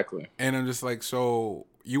 Exactly. And I'm just like, so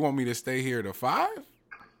you want me to stay here to 5?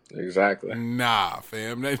 Exactly. Nah,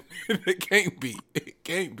 fam, that it can't be. It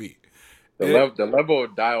can't be. The level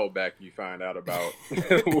of dial back you find out about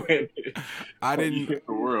when I didn't you hit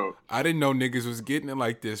the world. I didn't know niggas was getting it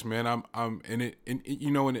like this, man. And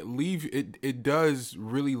it does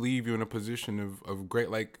really leave you in a position of great,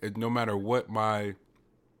 like, no matter what my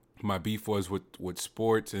beef was with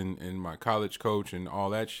sports and my college coach and all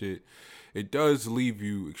that shit, it does leave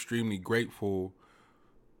you extremely grateful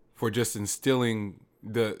for just instilling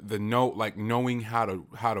the note, like knowing how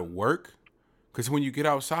to work. Because when you get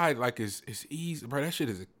outside, like, it's easy, bro. That shit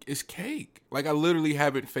is cake. Like, I literally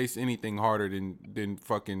haven't faced anything harder than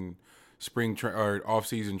fucking spring or off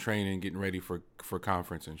season training, getting ready for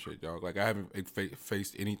conference and shit, dog. Like, I haven't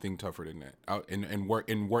faced anything tougher than that out in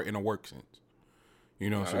a work sense. You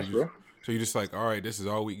know, so you're just like, all right, this is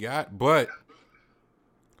all we got. But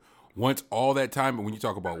once all that time, but when you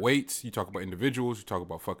talk about weights, you talk about individuals, you talk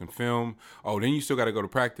about fucking film. Oh, then you still got to go to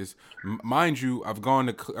practice. Mind you, I've gone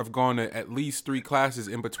to at least 3 classes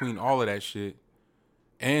in between all of that shit,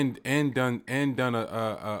 and done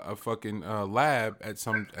a fucking lab at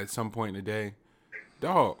some point in the day.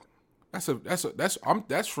 Dog, that's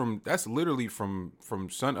literally from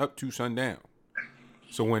sun up to sundown.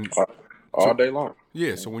 So when all day long.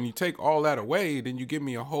 Yeah. So when you take all that away, then you give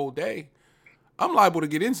me a whole day. I'm liable to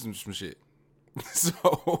get into some shit.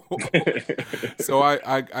 So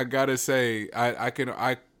I gotta say,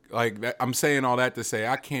 I like that. I'm saying all that to say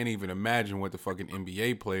I can't even imagine what the fucking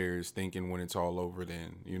NBA player is thinking when it's all over.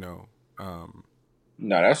 Then, you know.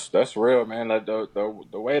 No, that's real, man. Like the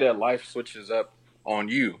way that life switches up on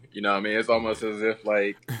you, you know what I mean? It's almost as if,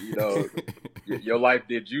 like, you know, your life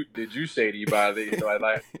did you shady by the, you know,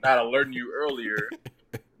 like not alerting you earlier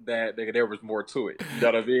that there was more to it. You know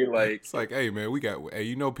what I mean? Like, it's like, hey man,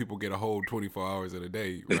 you know, people get a whole 24 hours in a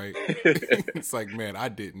day, right? It's like, man, I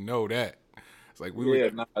didn't know that. It's like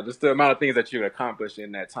just the amount of things that you accomplish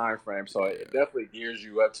in that time frame. So it definitely gears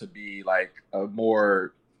you up to be like a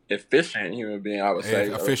more efficient human being, I would say.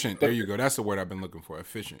 Efficient. There you go. That's the word I've been looking for.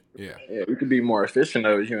 Efficient. Yeah. Yeah, you can be more efficient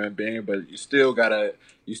of a human being, but you still gotta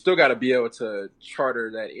be able to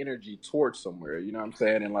charter that energy towards somewhere. You know what I'm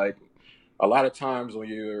saying? And like, a lot of times when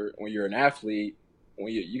you're an athlete,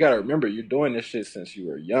 when you got to remember, you're doing this shit since you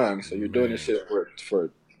were young. So you're doing this shit for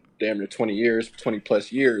damn near 20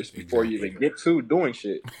 plus years before you even get to doing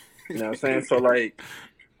shit. You know what I'm saying? So like,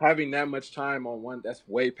 having that much time on one, that's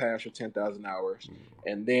way past your 10,000 hours.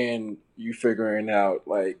 And then you figuring out,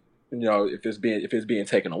 like, you know, if it's being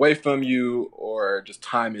taken away from you, or just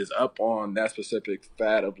time is up on that specific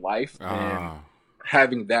fad of life, and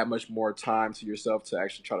having that much more time to yourself to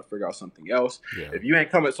actually try to figure out something else. Yeah. If you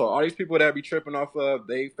ain't coming, so all these people that be tripping off of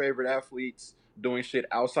they favorite athletes doing shit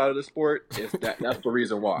outside of the sport, that's the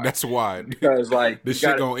reason why. That's why. Because like, this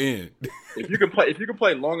shit gonna end. If you can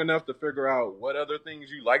play long enough to figure out what other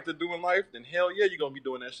things you like to do in life, then hell yeah, you're gonna be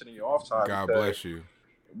doing that shit in your off time. God bless you,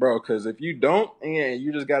 bro. Because if you don't, and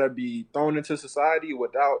you just gotta be thrown into society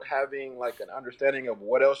without having like an understanding of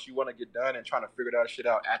what else you want to get done and trying to figure that shit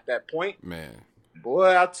out at that point, man.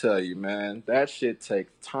 Boy, I tell you, man, that shit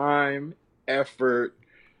takes time, effort,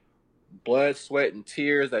 blood, sweat, and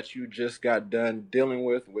tears that you just got done dealing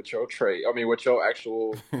with your trade. I mean, with your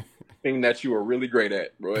actual thing that you were really great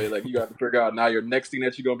at, bro. Like, you got to figure out now your next thing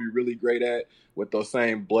that you're going to be really great at with those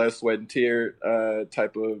same blood, sweat, and tear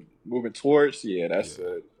type of moving towards. Yeah, that's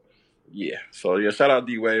So, yeah, shout out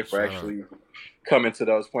D-Wade for actually coming to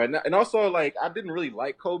those points. And also, like, I didn't really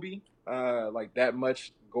like Kobe like that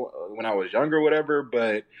much when I was younger, whatever,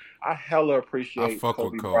 but I hella appreciate. I fuck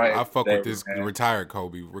Kobe with Kobe. Bryant I fuck today, with this man. Retired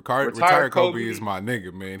Kobe. Retired Kobe is my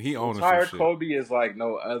nigga, man. He owns some shit. Retired Kobe is like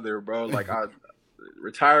no other, bro. Like,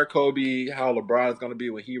 retired Kobe, how LeBron's gonna be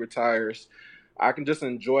when he retires. I can just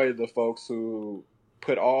enjoy the folks who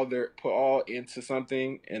put all into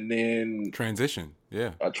something and then transitioned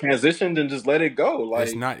and just let it go. Like,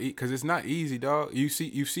 it's not because it's not easy, dog.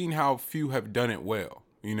 You've seen how few have done it well.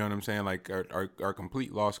 You know what I'm saying? Like, are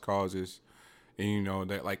complete lost causes. And, you know,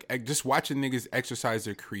 that, like, just watching niggas exercise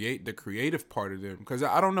the creative part of them. Because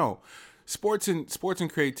I don't know, sports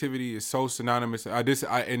and creativity is so synonymous.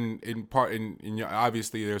 In part,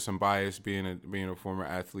 obviously there's some bias being a former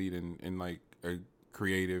athlete and like a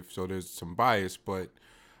creative. So there's some bias, but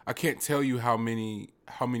I can't tell you how many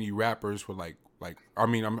rappers were like I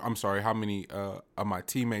mean, I'm sorry, how many of my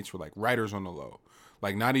teammates were like writers on the low.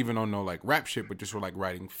 Like, not even on no like rap shit, but just were like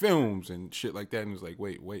writing films and shit like that. And it was like,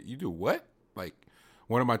 wait, you do what? Like,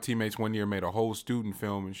 One of my teammates one year made a whole student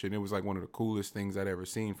film and shit. And it was like one of the coolest things I'd ever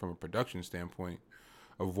seen from a production standpoint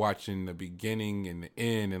of watching the beginning and the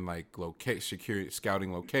end and like security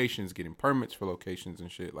scouting locations, getting permits for locations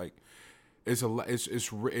and shit. Like it's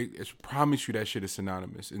promise you that shit is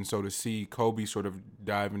synonymous. And so to see Kobe sort of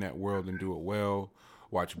dive in that world and do it well,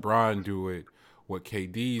 watch Bron do it, what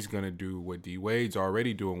KD's gonna do, what D Wade's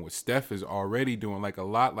already doing, what Steph is already doing, like a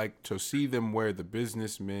lot, like to see them wear the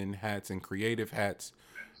businessmen hats and creative hats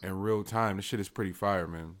in real time, this shit is pretty fire,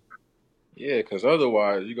 man. Yeah, because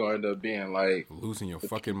otherwise you're gonna end up being like losing your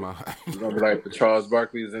fucking mind. You're gonna be like the Charles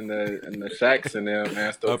Barkley's and the Shaqs and them,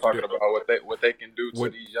 man, still talking about what they can do to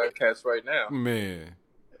these young cats right now. Man.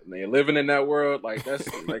 And they're living in that world, like that's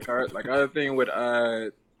like other thing with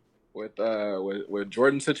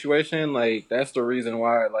Jordan's situation, like that's the reason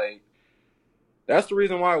why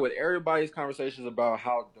with everybody's conversations about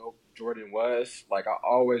how dope Jordan was, like I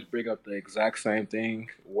always bring up the exact same thing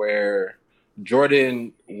where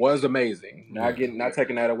Jordan was amazing, not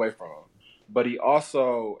taking that away from him, but he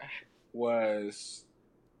also was,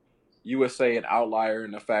 you would say, an outlier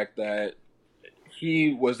in the fact that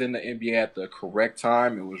he was in the NBA at the correct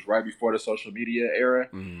time. It was right before the social media era,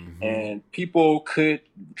 and people could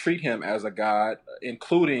treat him as a god,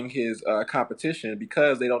 including his competition,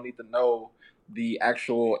 because they don't need to know the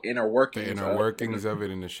actual inner workings of it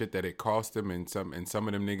and the shit that it cost him, and some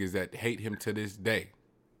of them niggas that hate him to this day.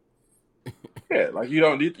 Yeah, like you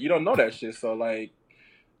don't know that shit. So like,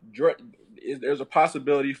 there's a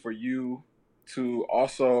possibility for you to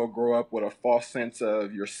also grow up with a false sense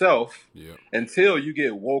of yourself until you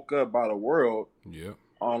get woke up by the world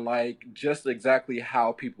on like just exactly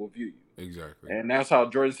how people view you. Exactly. And that's how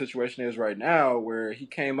Jordan's situation is right now, where he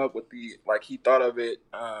came up with he thought of it.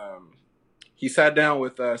 He sat down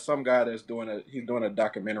with some guy that's doing a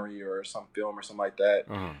documentary or some film or something like that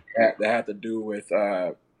that had to do with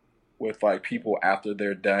like people after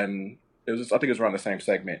they're done. I think it was around the same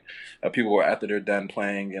segment. People after they're done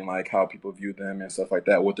playing and like how people view them and stuff like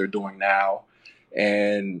that, what they're doing now.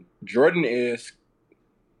 And Jordan is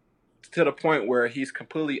to the point where he's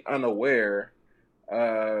completely unaware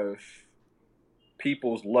of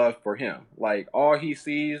people's love for him. Like all he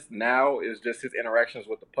sees now is just his interactions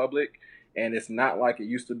with the public. And it's not like it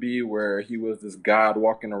used to be where he was this god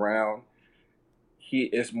walking around.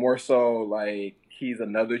 It's more so like he's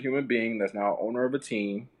another human being that's now owner of a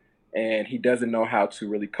team, and he doesn't know how to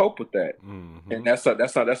really cope with that. And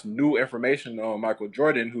that's new information on Michael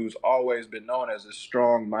Jordan, who's always been known as a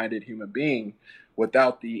strong-minded human being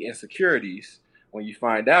without the insecurities. When you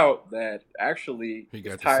find out that actually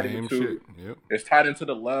it's tied into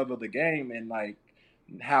the love of the game and like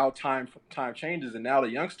how time changes, and now the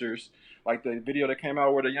youngsters, like the video that came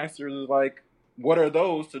out where the youngsters is like, what are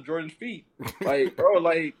those to Jordan's feet? Like, bro,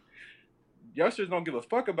 like youngsters don't give a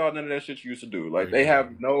fuck about none of that shit you used to do. Like they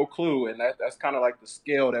have no clue, and that's kind of like the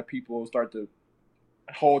scale that people start to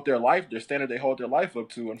hold their standard they hold their life up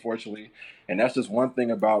to, unfortunately. And that's just one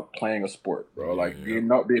thing about playing a sport, bro. Like being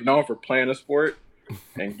known for playing a sport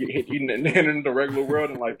and getting in the regular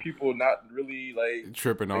world, and like people not really like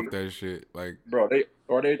tripping off that shit, like bro,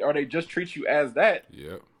 they just treat you as that.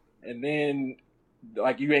 Yep. And then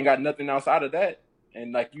like you ain't got nothing outside of that,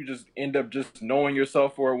 and like you just end up just knowing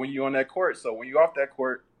yourself for when you're on that court. So when you're off that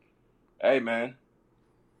court, hey man,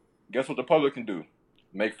 guess what the public can do?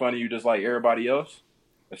 Make fun of you just like everybody else.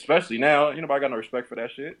 Especially now, nobody got no respect for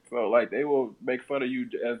that shit. So like they will make fun of you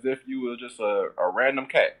as if you were just a random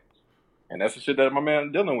cat. And that's the shit that my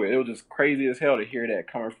man dealing with. It was just crazy as hell to hear that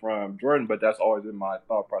coming from Jordan, but that's always been my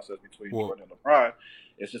thought process between Jordan and LeBron.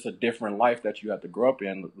 It's just a different life that you have to grow up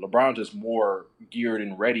in. LeBron's just more geared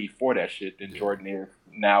and ready for that shit than Jordan is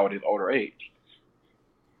now at his older age.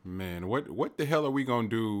 Man, what the hell are we gonna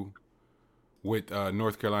do with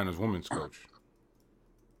North Carolina's women's coach?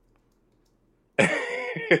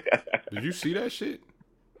 Did you see that shit?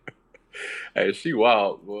 Hey, she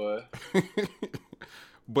wild, boy.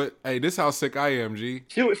 But hey, this how sick I am, G.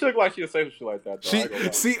 She look like she'll say some shit like that.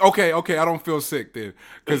 Though. Okay, I don't feel sick then,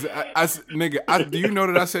 because do you know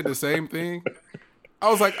that I said the same thing? I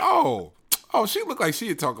was like, oh, she looked like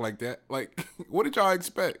she'd talk like that. Like, what did y'all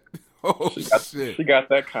expect? Shit. She got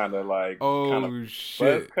that kind of like,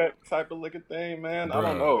 shit, buzz cut type of looking thing, man. Bruh. I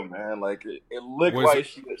don't know, man. Like it looked like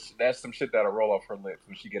that's some shit that'll roll off her lips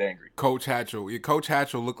when she get angry. Coach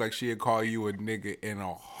Hatchell looked like she'd call you a nigga in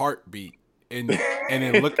a heartbeat. And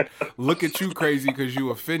then look at you crazy because you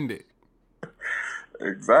offended.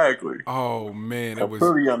 Exactly. Oh man, it was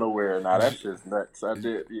Completely unaware. Nah, that's just nuts. I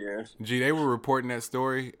did, yeah. Gee, they were reporting that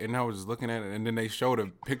story, and I was just looking at it, and then they showed a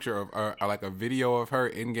picture of, like a video of her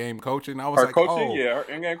in-game coaching. I was Her like, coaching, oh, yeah, her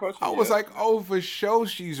in-game coaching. I was like, oh, for sure,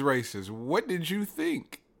 she's racist. What did you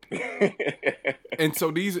think? And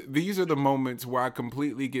so these are the moments where I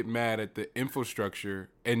completely get mad at the infrastructure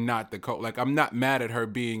and not the coach. Like, I'm not mad at her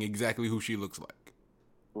being exactly who she looks like,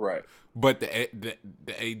 right. but the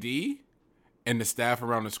AD and the staff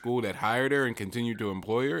around the school that hired her and continue to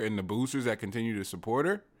employ her, and the boosters that continue to support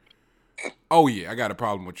her. Oh yeah, I got a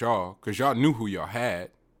problem with y'all because y'all knew who y'all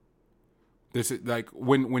had. This is like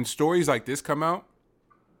when stories like this come out.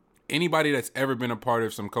 Anybody that's ever been a part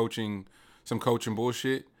of some coaching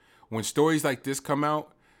bullshit, when stories like this come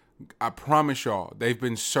out, I promise y'all they've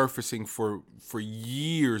been surfacing for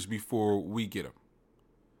years before we get them.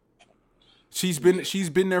 She's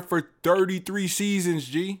been there for 33 seasons,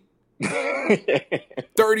 G.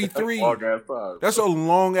 33. That's a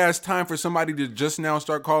long ass time for somebody to just now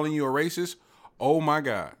start calling you a racist. Oh my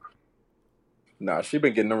God. Nah, she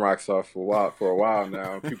been getting them rocks off for a while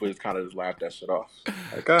now. People just kind of just laugh that shit off.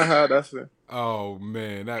 Like, that's it. Oh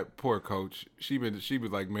man, that poor coach. She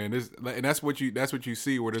was like, man, this, and that's what you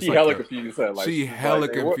see where there's she like hella confused. Like, she hella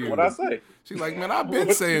like, confused. What I say? She's like, man, I've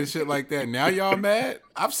been saying shit like that. Now y'all mad?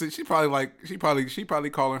 I've seen. She probably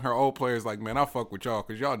calling her old players like, man, I fuck with y'all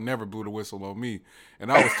because y'all never blew the whistle on me,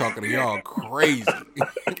 and I was talking to y'all crazy.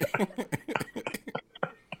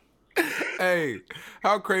 Hey,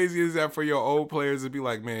 how crazy is that for your old players to be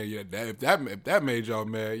like, man, yeah, if that made y'all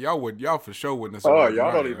mad, y'all for sure wouldn't have. Oh,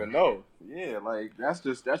 y'all don't even know. Yeah, like that's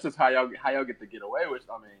just how y'all get to get away with.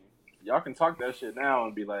 I mean, y'all can talk that shit now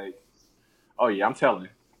and be like, oh yeah, I'm telling.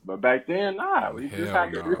 But back then, nah, we just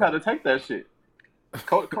had to take that shit.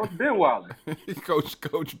 Coach Ben Wilder.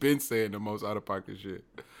 Coach Ben saying the most out of pocket shit.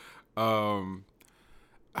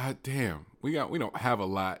 Damn, we don't have a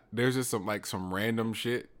lot. There's just some random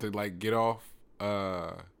shit to like get off.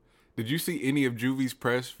 Did you see any of Juvie's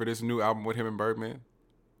press for this new album with him and Birdman?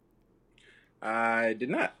 I did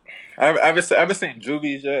not. I haven't seen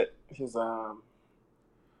Juvie's yet. His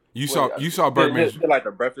You saw Birdman did like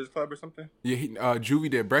the Breakfast Club or something. Yeah,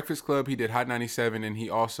 Juvie did Breakfast Club. He did Hot 97, and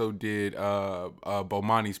he also did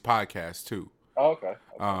Bomani's podcast too. Oh, okay.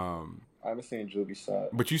 I haven't seen Juvie's side.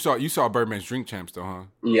 But you saw Birdman's Drink Champs though, huh?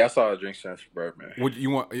 Yeah, I saw Drink Champs for Birdman. What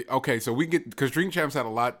you want? Okay, so we get because Drink Champs had a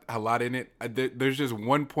lot in it. There's just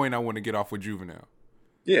one point I want to get off with Juvenile.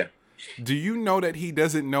 Yeah. Do you know that he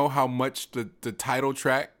doesn't know how much the title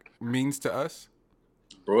track means to us?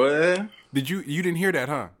 Bro, you didn't hear that,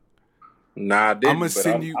 huh? Nah, I didn't. I'm gonna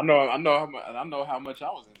send you. I know how much I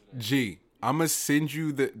was into that. G, I'm gonna send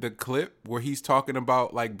you the clip where he's talking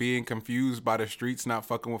about like being confused by the streets not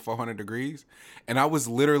fucking with 400 Degrees, and I was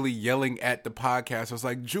literally yelling at the podcast. I was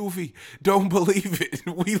like, Juvie, don't believe it.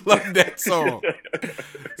 We love that song.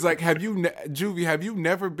 It's like, Juvie, have you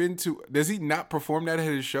never been to? Does he not perform that at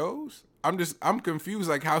his shows? I'm confused,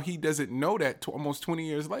 like how he doesn't know that almost 20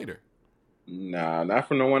 years later. Nah, not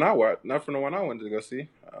from the one I went to go see.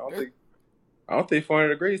 I don't think 400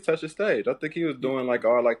 Degrees touched the stage. I think he was doing like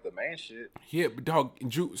all like the main shit. Yeah, but dog,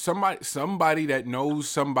 somebody that knows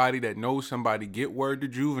somebody, get word to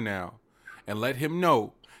Juvenile and let him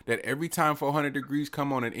know that every time 400 Degrees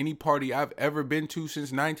come on at any party I've ever been to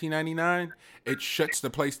since 1999, it shuts the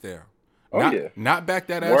place down. Not Back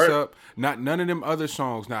That Ass Up, not none of them other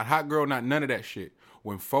songs, not Hot Girl, not none of that shit.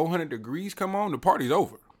 When 400 Degrees come on, the party's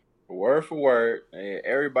over. Word for word, and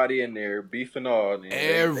everybody in there beefing all. And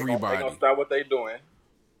everybody. They gonna stop what they doing,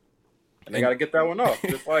 and they gotta get that one off.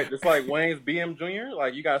 just like Wayne's BM Jr.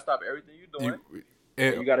 Like you gotta stop everything you're doing.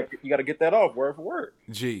 You gotta get that off word for word.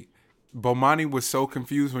 Gee, Bomani was so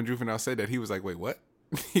confused when Juvenile said that. He was like, "Wait, what?"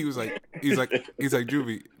 he's like,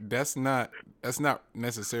 Juvie, that's not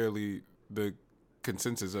necessarily the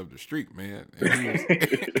consensus of the street, man.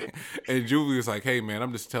 And Juvie was like, hey man,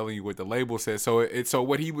 I'm just telling you what the label says. So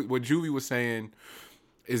what Juvie was saying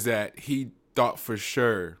is that he thought for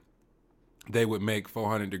sure they would make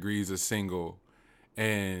 400 Degrees a single,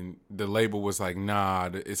 and the label was like, nah,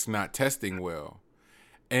 it's not testing well.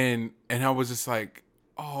 And I was just like,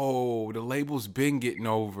 oh, the label's been getting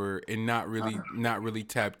over and not really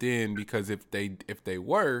tapped in, because if they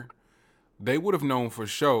were, they would have known for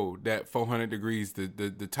sure that 400 Degrees,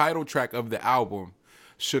 the title track of the album,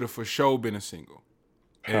 should have for sure been a single.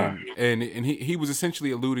 And he was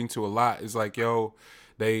essentially alluding to a lot. It's like, yo,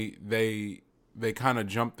 they they kind of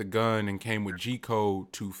jumped the gun and came with G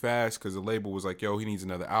Code too fast because the label was like, "Yo, he needs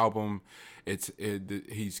another album.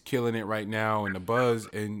 He's killing it right now." And the buzz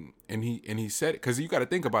and he said it because you got to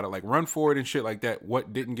think about it, like Run For It and shit like that.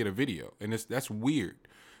 What didn't get a video, and that's weird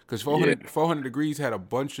because 400 Degrees had a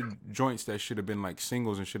bunch of joints that should have been like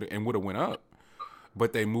singles and would have went up.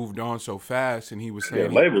 But they moved on so fast, and he was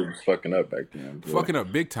saying... Yeah, label was fucking up back then. Bro. Fucking up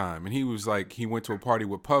big time. And he was like, he went to a party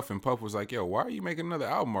with Puff, and Puff was like, yo, why are you making another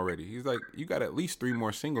album already? He's like, you got at least 3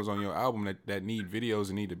 more singles on your album that need videos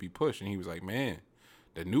and need to be pushed. And he was like, man,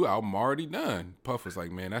 the new album already done. Puff was like,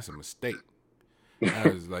 man, that's a mistake. I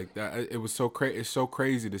was like, that. It was so crazy. It's so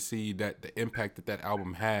crazy to see that the impact that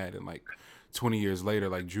album had. And like 20 years later,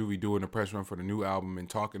 like Juvie doing a press run for the new album and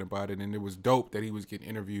talking about it. And it was dope that he was getting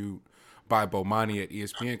interviewed by Bomani at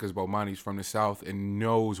ESPN because Bomani's from the South and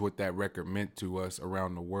knows what that record meant to us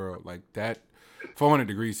around the world. Like that 400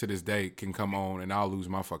 Degrees to this day can come on and I'll lose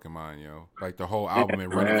my fucking mind, yo. Like the whole album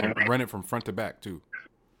and run it from front to back too.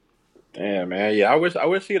 Damn, man. Yeah, I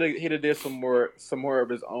wish he'd have did some more of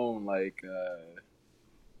his own like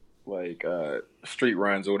street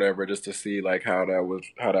runs or whatever, just to see like how that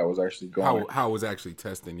was actually going. How it was actually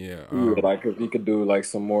testing, yeah. Like if he could do like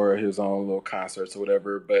some more of his own little concerts or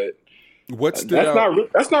whatever, but that's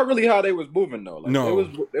not really how they was moving though. Like, no,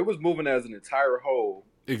 it was moving as an entire whole.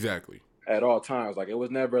 Exactly. At all times, like it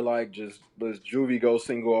was never like just let's Juvie go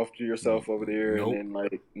single off to yourself over there, nope. And then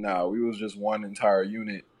like we was just one entire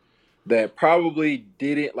unit that probably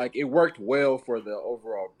didn't like it worked well for the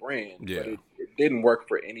overall brand, yeah. But it didn't work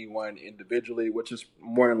for anyone individually, which is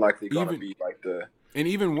more than likely going to be like the. And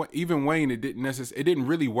even Wayne, it didn't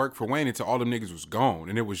really work for Wayne until all them niggas was gone,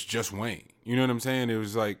 and it was just Wayne. You know what I'm saying? It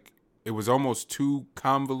was like. It was almost too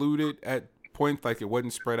convoluted at points, like it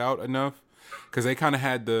wasn't spread out enough, because they kind of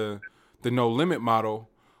had the No Limit model,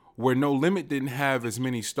 where No Limit didn't have as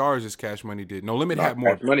many stars as Cash Money did. No Limit had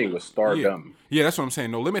more. Cash Money was stardom. Yeah, that's what I'm saying.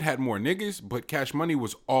 No Limit had more niggas, but Cash Money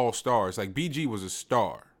was all stars. Like BG was a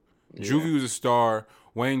star, Juvie was a star,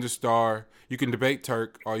 Wayne's a star. You can debate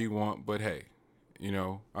Turk all you want, but hey, you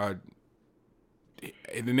know,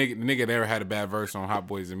 the nigga never had a bad verse on Hot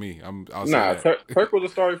Boys and Me. Turk was a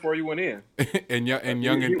star before he went in. and Young and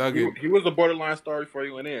Thugger. He was a borderline star before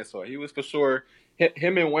he went in, so he was for sure.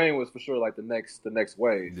 Him and Wayne was for sure like the next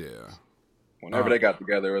wave. Yeah. Whenever they got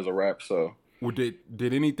together, it was a wrap. So. Well, did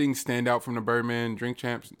anything stand out from the Birdman Drink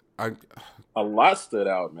Champs? A lot stood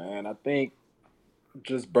out, man. I think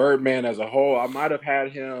just Birdman as a whole. I might have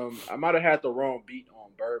had the wrong beat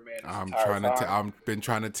on Birdman. I've been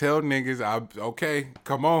trying to tell niggas. Okay,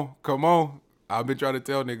 come on. I've been trying to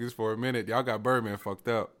tell niggas for a minute. Y'all got Birdman fucked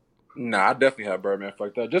up. Nah, I definitely have Birdman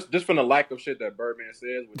fucked up. Just from the lack of shit that Birdman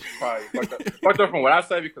says, which is probably fucked up from what I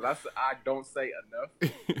say because I don't say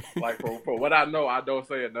enough. Like for what I know, I don't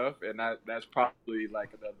say enough, and that's probably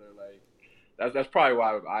like another like that's probably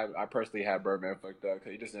why I personally have Birdman fucked up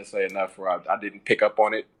because he just didn't say enough where I didn't pick up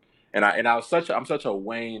on it, and I'm such a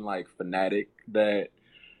Wayne like fanatic that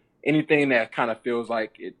anything that kind of feels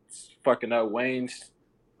like it's fucking up Wayne's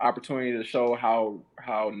opportunity to show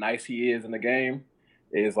how nice he is in the game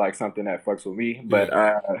is like something that fucks with me.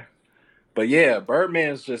 But yeah,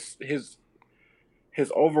 Birdman's just his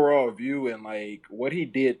overall view and like what he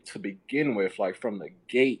did to begin with, like from the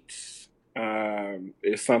gates,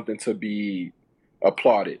 is something to be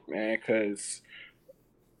applauded, man, because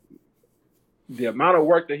the amount of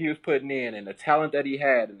work that he was putting in and the talent that he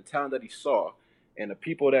had and the talent that he saw and the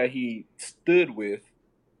people that he stood with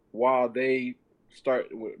while they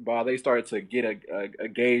started to get a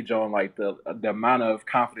gauge on like the amount of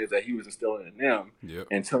confidence that he was instilling in them,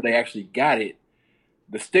 until they actually got it.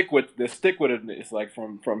 The stick with it, like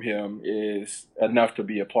from him is enough to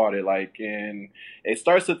be applauded. Like, and it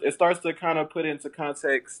starts to kind of put into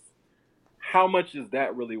context how much is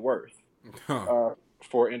that really worth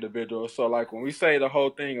for individuals. So like when we say the whole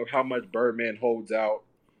thing of how much Birdman holds out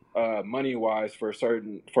money wise for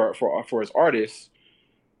his artists.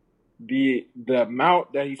 The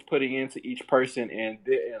amount that he's putting into each person and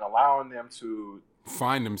allowing them to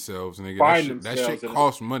find themselves, nigga. That shit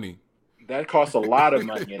costs money. That costs a lot of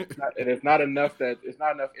money, and it's not enough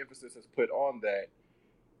emphasis is put on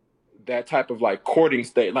that type of like courting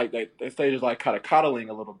state, like that stage is like kind of coddling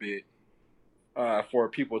a little bit for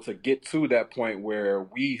people to get to that point where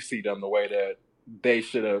we see them the way that they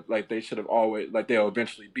should have always like they'll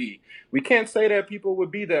eventually be. We can't say that people would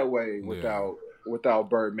be that way without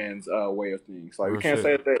Birdman's way of things. Like, we can't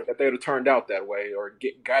say that they would have turned out that way or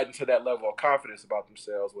get gotten to that level of confidence about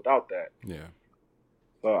themselves without that. Yeah.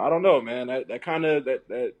 So I don't know, man.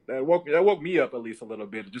 That woke me up at least a little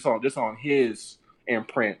bit, just on his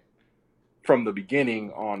imprint from the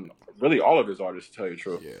beginning on really all of his artists, to tell you the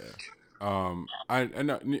truth. Yeah. I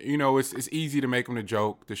know, you know, it's easy to make him a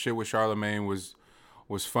joke. The shit with Charlemagne was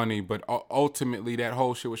funny, but ultimately that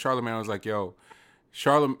whole shit with Charlemagne, I was like, yo,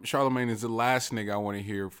 Charlemagne is the last nigga I want to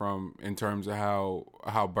hear from in terms of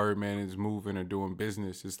how Birdman is moving or doing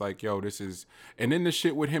business. It's like, yo, this is, and then the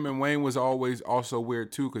shit with him and Wayne was always also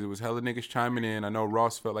weird too, because it was hella niggas chiming in. I know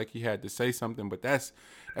Ross felt like he had to say something, but that's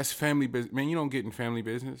family business. Man, you don't get in family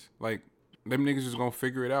business. Like, them niggas is gonna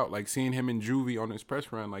figure it out. Like, seeing him and Juvie on his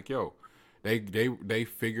press run, like, yo, they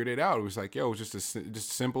figured it out. It was like, yo, it's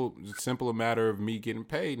just simple a matter of me getting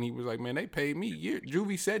paid. And he was like, man, they paid me.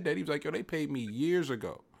 Juvie said that. He was like, yo, they paid me years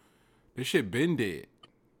ago. This shit been dead.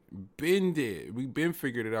 We been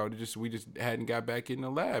figured it out. We just hadn't got back in the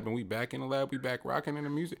lab, and we back in the lab. We back rocking in the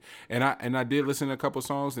music. And I did listen to a couple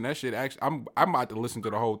songs, and that shit actually, I'm about to listen to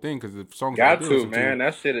the whole thing because the songs got to, man.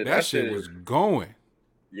 That shit was going.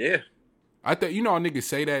 Yeah. I thought, you know, how niggas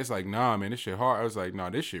say that, it's like, nah, man, this shit hard. I was like, nah,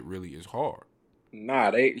 this shit really is hard.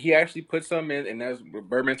 Nah, he actually put something in, and that's what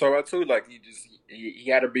Birdman talked about too. Like, he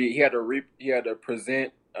had to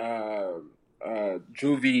present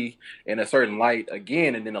Juvie in a certain light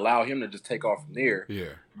again, and then allow him to just take off from there.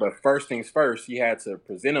 Yeah. But first things first, he had to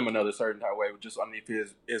present him another certain type of way, just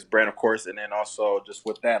underneath his brand, of course, and then also just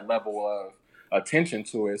with that level of attention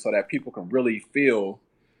to it, so that people can really feel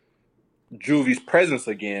Juvie's presence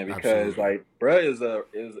again, because Absolutely. like bruh is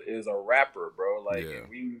a rapper, bro. Like, Yeah.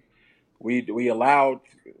 and we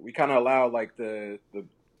kind of allowed like the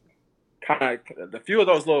kind of the few of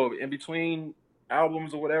those little in between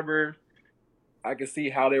albums or whatever. I could see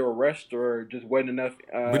how they were rushed or just wasn't enough.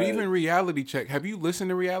 But even Reality Check, have you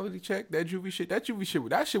listened to Reality Check? That Juvie shit, that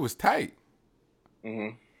shit was tight.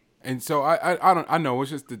 Mm-hmm. And so I know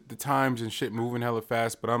it's just the times and shit moving hella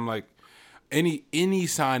fast, but I'm like, any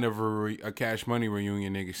sign of a Cash Money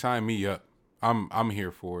reunion, nigga, sign me up. I'm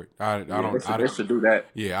here for it. I don't should do that.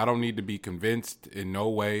 Yeah, I don't need to be convinced in no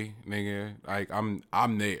way, nigga. Like, I'm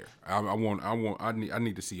there. I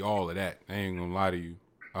need to see all of that. I ain't gonna lie to you.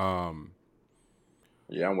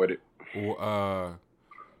 Yeah, I'm with it. Who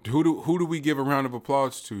do we give a round of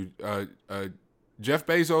applause to? Jeff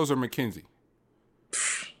Bezos or McKinsey?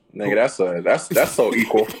 Nigga, that's so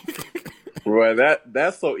equal. Bro,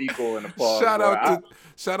 that's so equal in applause. Shout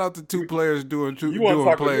out to two players doing player shit. You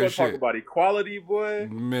want to talk about equality, boy?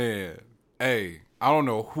 Man, hey, I don't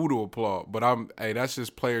know who to applaud, but that's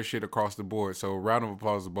just player shit across the board. So, round of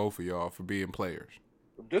applause to both of y'all for being players.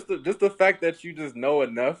 Just the fact that you just know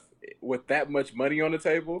enough with that much money on the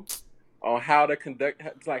table on how to conduct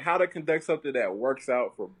something that works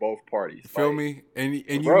out for both parties. Feel me? And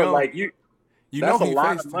you bro, know, like that's know a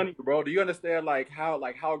lot of money, bro. Do you understand how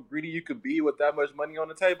greedy you could be with that much money on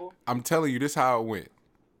the table? I'm telling you, this is how it went.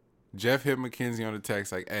 Jeff hit McKinsey on the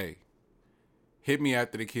text like, "Hey, hit me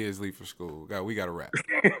after the kids leave for school. We got to rap."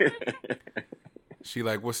 She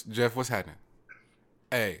like, "What's happening?"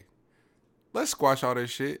 Hey, let's squash all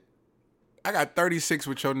this shit. I got 36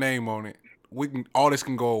 with your name on it. All this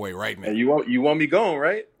can go away right now. And you want me gone,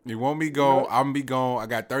 right? You want me gone? I'm be gone. I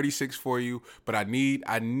got 36 for you, but I need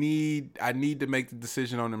to make the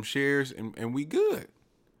decision on them shares, and we good.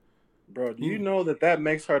 Bro, do you know that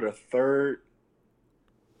makes her the third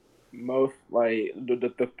most, like,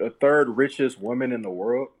 the third richest woman in the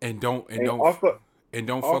world? And don't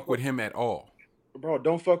fuck with him at all. Bro,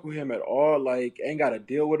 don't fuck with him at all. Like, ain't got to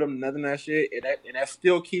deal with him, none of that shit. And that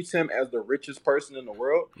still keeps him as the richest person in the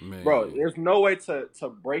world. Man. Bro, there's no way to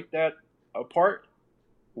break that apart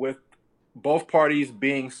with both parties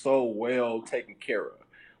being so well taken care of.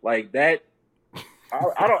 Like, that,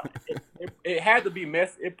 I don't, it had to be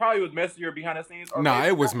it probably was messier behind the scenes. Nah,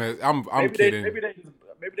 it was messy. I'm kidding. Maybe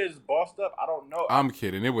they just bossed up. I don't know. I'm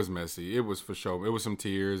kidding. It was messy. It was for sure. It was some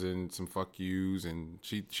tears and some fuck yous, and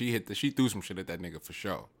she threw some shit at that nigga for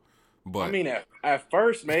sure. But I mean, at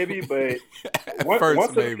first maybe, but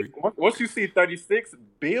once you see 36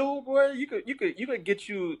 bill, boy, you could get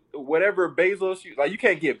you whatever Bezos you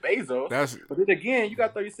can't get Bezos. But then again, you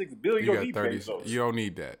got 36 bill. You don't need Bezos. You don't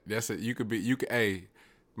need that. That's it. Hey,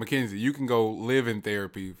 McKinsey, you can go live in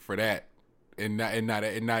therapy for that. And not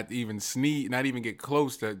even not even get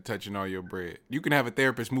close to touching all your bread. You can have a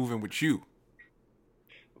therapist moving with you.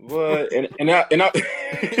 What? And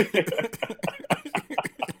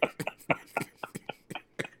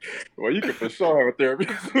well, you can for sure have a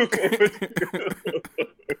therapist.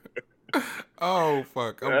 Oh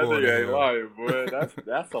fuck! I'm bored. Ain't lying, boy.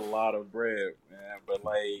 That's a lot of bread, man. But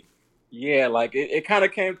like, yeah, like it kind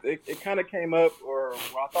of came up, or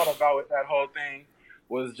what I thought about with that whole thing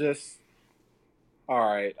was just. All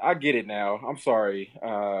right, I get it now. I'm sorry,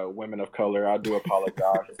 women of color. I do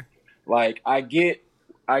apologize. Like I get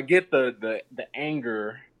the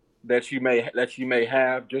anger that you may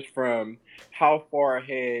have just from how far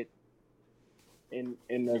ahead in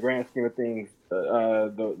the grand scheme of things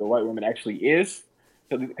the white woman actually is.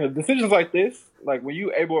 Because decisions like this, like when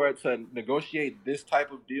you able to negotiate this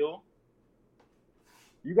type of deal,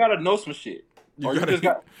 you gotta know some shit. You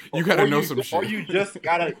gotta know some shit. Or you just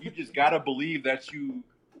gotta believe that you.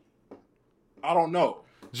 I don't know.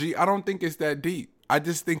 Gee, I don't think it's that deep. I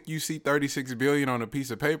just think you see $36 billion on a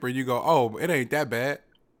piece of paper and you go, "Oh, it ain't that bad."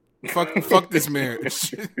 Fuck this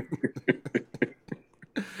marriage.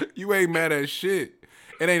 You ain't mad at shit.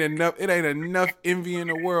 It ain't enough envy in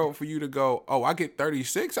the world for you to go, "Oh, I get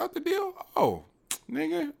 36 out the deal." Oh,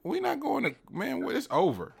 nigga, we not going to man. It's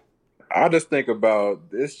over. I just think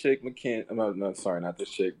about this chick no, sorry, not this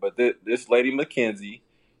chick, but this lady Mackenzie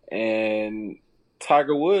and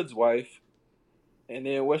Tiger Woods' wife, and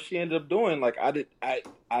then what she ended up doing. Like I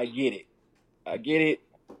get it,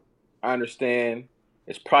 I understand.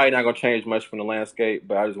 It's probably not gonna change much from the landscape,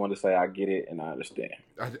 but I just wanted to say I get it and I understand.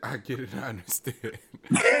 I get it, I understand.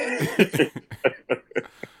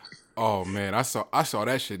 Oh man, I saw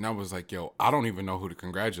that shit and I was like, yo, I don't even know who to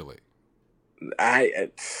congratulate. I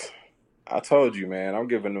told you, man. I'm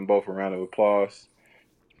giving them both a round of applause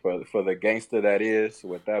for the gangster that is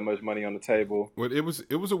with that much money on the table. Well, it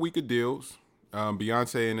was a week of deals.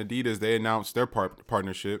 Beyonce and Adidas, they announced their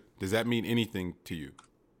partnership. Does that mean anything to you?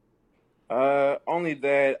 Only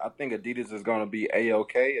that I think Adidas is going to be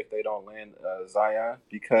A-okay if they don't land Zion,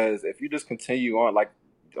 because if you just continue on, like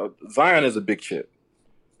Zion is a big chip.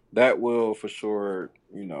 That will for sure,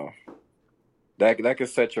 that could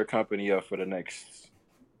set your company up for the next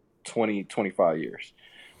 20, 25 years.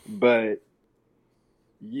 But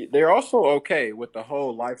they're also okay with the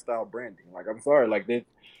whole lifestyle branding. Like, I'm sorry, like they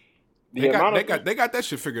got that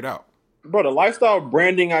shit figured out. Bro, the lifestyle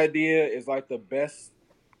branding idea is like the best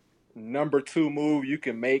number 2 move you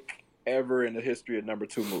can make ever in the history of number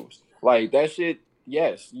 2 moves. Like that shit,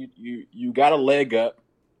 yes, you got a leg up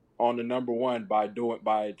on the number 1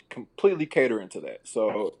 by completely catering to that.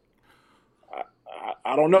 So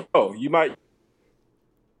I don't know. You might.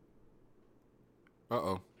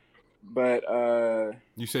 But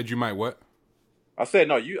you said you might what? I said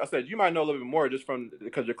no. I said you might know a little bit more just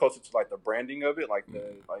because you're closer to like the branding of it, like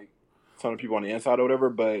some of the people on the inside or whatever.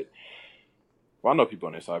 But I know people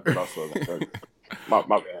on the inside, but also my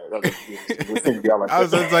bad. I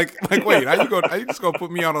was like, wait, how you just gonna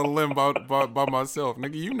put me out on a limb by myself,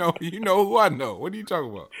 nigga? You know who I know. What are you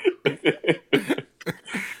talking about?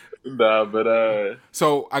 Nah, but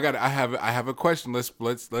so I have a question. Let's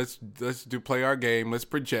play our game. Let's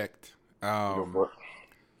project.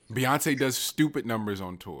 Beyonce does stupid numbers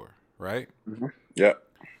on tour, right? Mm-hmm. Yeah.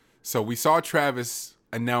 So we saw Travis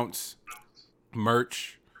announce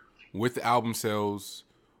merch with the album sales,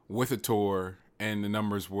 with a tour, and the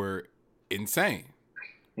numbers were insane.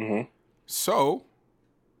 Mm-hmm. So,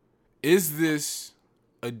 is this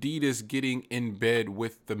Adidas getting in bed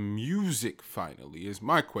with the music finally, is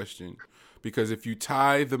my question. Because if you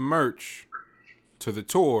tie the merch to the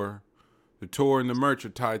tour and the merch are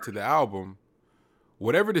tied to the album,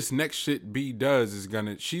 whatever this next shit B does is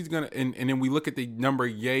she's gonna, and then we look at the number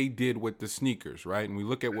Ye did with the sneakers, right? And we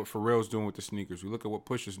look at what Pharrell's doing with the sneakers. We look at what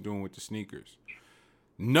Pusha's doing with the sneakers.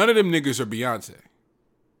 None of them niggas are Beyonce.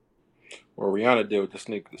 What Rihanna did with the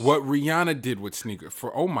sneakers. What Rihanna did with sneakers.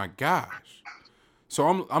 Oh my gosh. So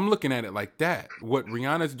I'm looking at it like that. What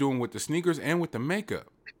Rihanna's doing with the sneakers and with the makeup.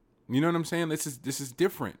 You know what I'm saying? This is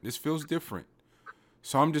different. This feels different.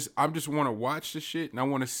 So I'm just want to watch the shit and I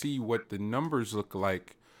want to see what the numbers look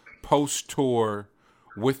like post tour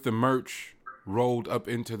with the merch rolled up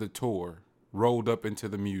into the tour, rolled up into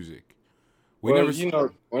the music. Once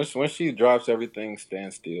she drops, everything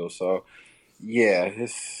stands still. So yeah,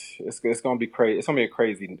 it's gonna be crazy. It's gonna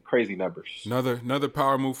be crazy numbers. Another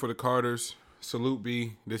power move for the Carters. Salute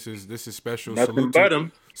B. This is special. Salute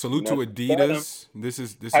to Adidas.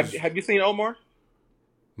 Have you seen Omar?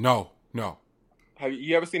 No. Have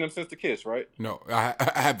you ever seen him since the kiss, right? No, I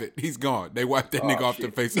haven't. He's gone. They wiped that nigga off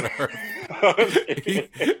the face of the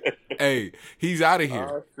earth. He's out of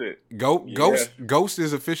here. Ghost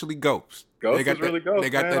is officially Ghost. Ghost is really Ghost.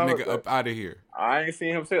 They got that nigga up out of here. I ain't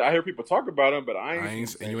seen him say. I hear people talk about him, but I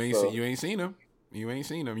ain't. You ain't seen him. You ain't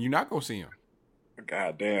seen him. You're not gonna see him.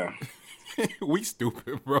 God damn. We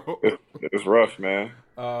stupid, bro. It's rough, man.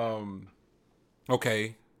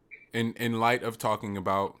 Okay. In light of talking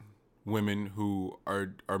about women who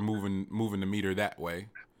are moving the meter that way,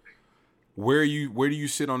 where do you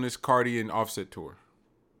sit on this Cardi and Offset tour?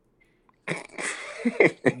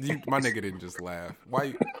 My nigga didn't just laugh.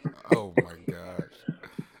 Why? Oh my gosh.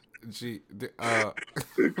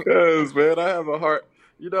 Because man, I have a heart.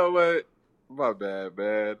 You know what? My bad,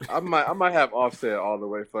 man. I might have Offset all the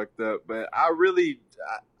way fucked up, but I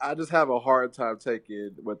just have a hard time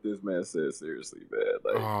taking what this man says seriously, man.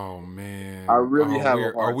 Like, oh man, I really have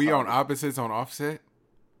a hard Are we time. on opposites on Offset?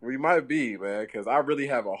 We might be, man, because I really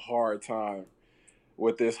have a hard time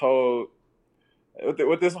with this whole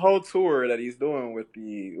tour that he's doing with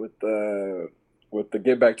the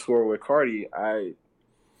Get Back tour with Cardi.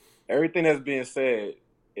 Everything that's being said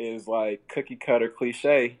is like cookie cutter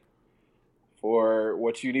cliche for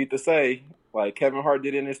what you need to say, like Kevin Hart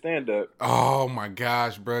did in his stand up. Oh my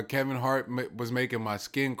gosh, bro! Kevin Hart was making my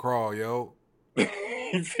skin crawl, yo. He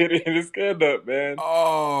did it in his stand up, man.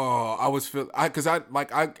 Oh, I was I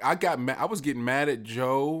got mad. I was getting mad at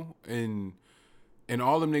Joe and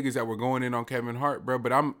all them niggas that were going in on Kevin Hart, bro.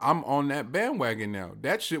 But I'm on that bandwagon now.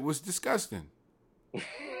 That shit was disgusting.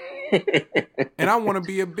 And I want to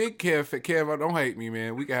be a big Kev, don't hate me,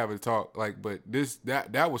 man. We can have a talk, like, but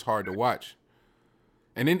that was hard to watch.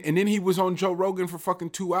 And then he was on Joe Rogan for fucking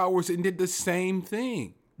 2 hours and did the same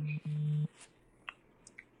thing.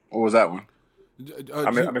 What was that one?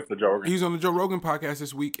 I G, missed the Joe Rogan. He was on the Joe Rogan podcast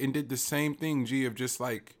this week and did the same thing, G, of just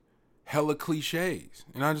like hella cliches.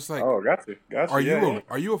 And I'm just like, oh, gotcha.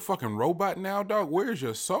 Are you a fucking robot now, dog? Where's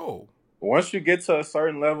your soul? Once you get to a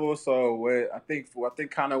certain level, so I think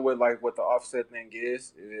kind of what the Offset thing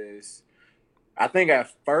is I think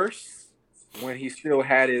at first when he still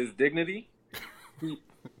had his dignity.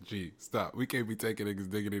 Gee, stop. We can't be taking his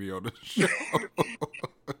dignity on the show.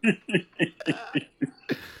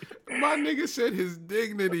 My nigga said his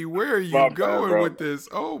dignity. Where are you going with this?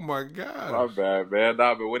 Oh my God. My bad, man.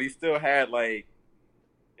 Nah, but when he still had like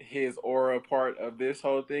his aura part of this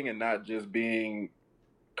whole thing and not just being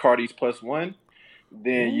Cardi's plus one,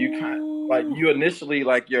 then you kind like you initially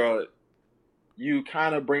like you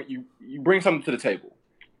kind of bring something to the table.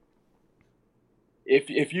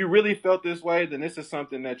 If you really felt this way, then this is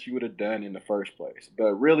something that you would have done in the first place.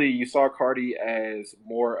 But really, you saw Cardi as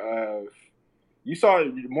more as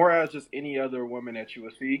just any other woman that you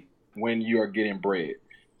would see when you are getting bread.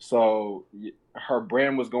 So her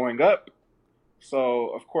brand was going up. So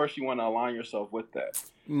of course you want to align yourself with that.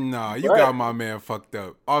 Nah, you got my man fucked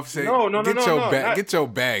up. Offset, get your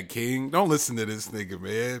bag, King. Don't listen to this nigga,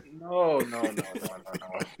 man. No.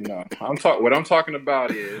 What I'm talking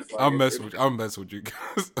about is like, I'm messing with you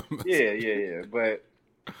guys. Yeah. But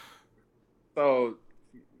so,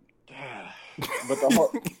 but the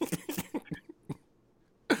whole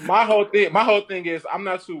my whole thing is I'm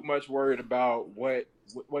not too much worried about what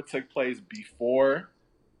took place before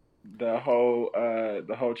the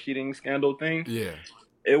whole cheating scandal thing. Yeah.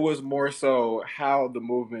 It was more so how the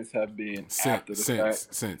movements have been after the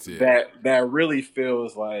fact. Yeah. That really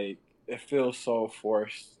feels like it feels so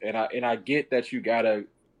forced. And I get that you gotta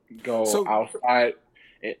go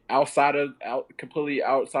completely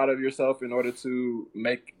outside of yourself in order to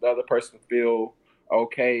make the other person feel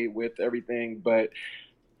okay with everything, but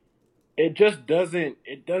it just doesn't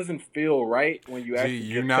feel right when you actually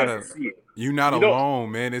you're not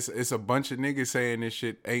alone, man. It's a bunch of niggas saying this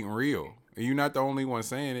shit ain't real. And you're not the only one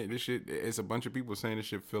saying it. This shit, it's a bunch of people saying this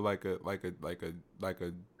shit feel like a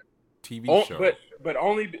TV show. But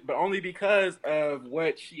only because of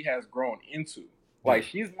what she has grown into. Like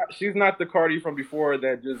she's not the Cardi from before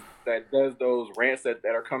that does those rants that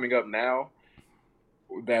are coming up now.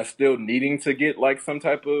 That's still needing to get like some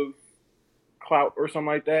type of clout or something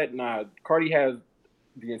like that. Nah, Cardi has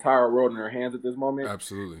the entire world in her hands at this moment.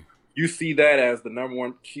 Absolutely. You see that as the number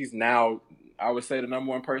one. She's now, I would say, the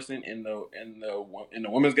number one person in the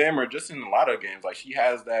women's game, or just in a lot of games. Like she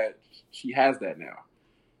has that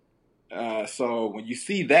now. So when you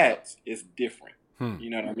see that, it's different.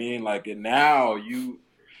 You know what I mean? Like, and now you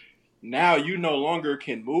no longer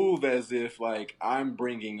can move as if like I'm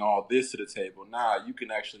bringing all this to the table. Now you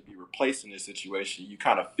can actually be replacing this situation. You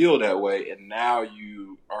kind of feel that way, and now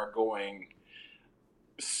you are going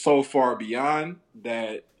so far beyond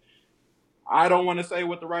that. I don't want to say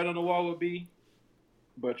what the writing on the wall would be,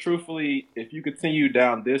 but truthfully, if you continue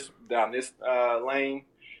down this lane,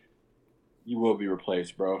 you will be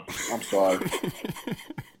replaced, bro. I'm sorry.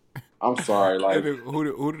 I'm sorry. Like,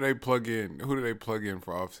 who do they plug in? Who do they plug in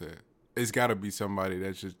for Offset? It's got to be somebody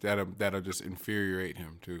that's just that'll just infuriate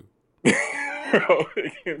him too. Bro,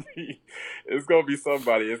 it's gonna be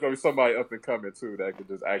somebody. It's gonna be somebody up and coming too that could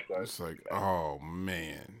just act like. It's like, oh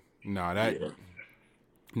man,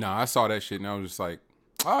 I saw that shit and I was just like,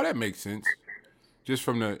 oh, that makes sense. Just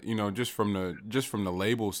from the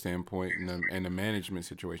label standpoint and the management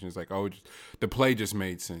situation, it's like, oh, the play just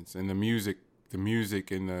made sense, and the music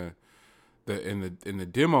and the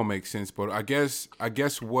demo makes sense, but I guess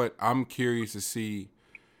what I'm curious to see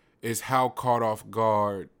is how caught off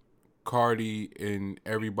guard Cardi and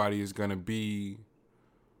everybody is gonna be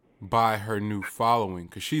by her new following,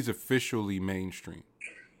 because she's officially mainstream.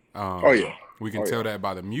 We can tell that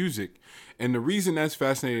by the music, and the reason that's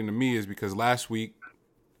fascinating to me is because last week,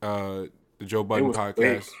 the Joe Budden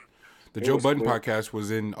podcast, podcast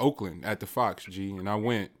was in Oakland at the Fox, and I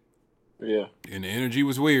went. Yeah, and the energy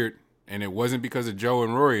was weird, and it wasn't because of Joe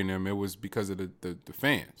and Rory and them. It was because of the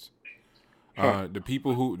fans. The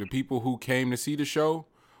people who came to see the show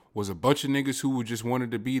was a bunch of niggas who just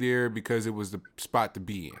wanted to be there because it was the spot to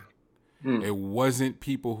be in. It wasn't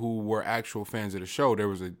people who were actual fans of the show. There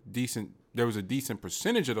was a decent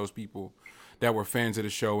percentage of those people that were fans of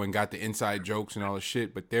the show and got the inside jokes and all the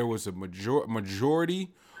shit. But there was a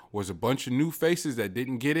majority was a bunch of new faces that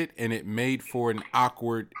didn't get it, and it made for an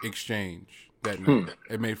awkward exchange that night.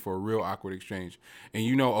 It made for a real awkward exchange. And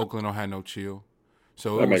you know Oakland don't have no chill.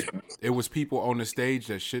 So it was people on the stage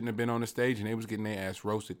that shouldn't have been on the stage, and they was getting their ass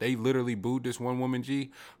roasted. They literally booed this one woman,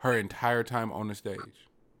 her entire time on the stage.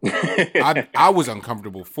 I was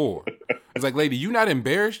uncomfortable for her. I was like, lady, you not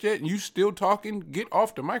embarrassed yet, and you still talking? Get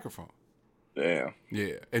off the microphone. Damn.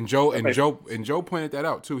 Yeah. And Joe pointed that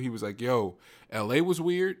out too. He was like, yo, LA was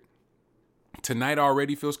weird. Tonight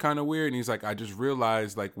already feels kind of weird. And he's like, I just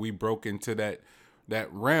realized like we broke into that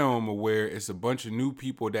realm where it's a bunch of new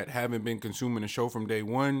people that haven't been consuming the show from day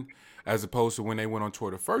one, as opposed to when they went on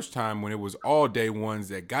tour the first time, when it was all day ones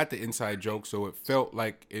that got the inside joke. So it felt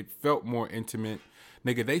more intimate.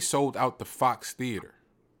 Nigga, they sold out the Fox Theater.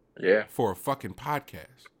 Yeah. For a fucking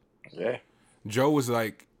podcast. Yeah. Joe was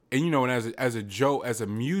like, and you know, and as a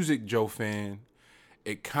music Joe fan,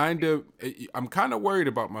 I'm kind of worried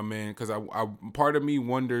about my man, because I part of me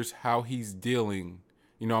wonders how he's dealing.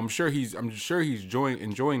 You know, I'm sure he's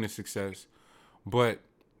enjoying the success, but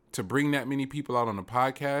to bring that many people out on a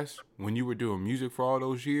podcast when you were doing music for all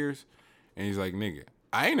those years, and he's like, nigga,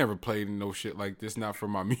 I ain't never played no shit like this, not for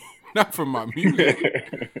my music.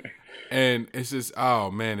 And it's just, oh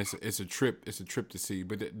man, it's a trip to see.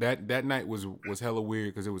 But that night was hella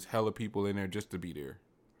weird because it was hella people in there just to be there.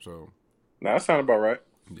 So, no, that sounded about right.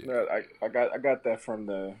 Yeah. I got that from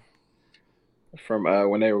when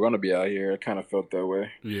they were going to be out here. It kind of felt that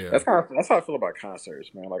way. Yeah, that's how I feel about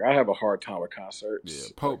concerts, man. Like I have a hard time with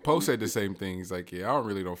concerts. Yeah, Poe said the same thing. He's like, yeah, I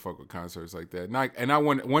don't fuck with concerts like that. And I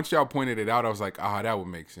once y'all pointed it out, I was like, that would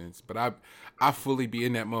make sense. But I fully be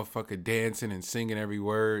in that motherfucker dancing and singing every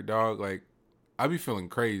word, dog. Like I be feeling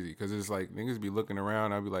crazy because it's like niggas be looking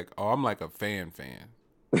around. I be like, oh, I'm like a fan.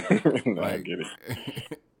 No, like, I get it.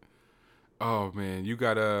 Oh man, you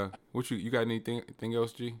got you got anything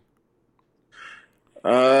else, G?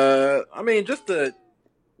 I mean, just the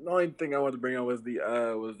only thing I wanted to bring up was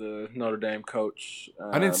the Notre Dame coach.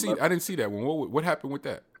 I didn't see that one. What happened with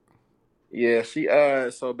that? Yeah, she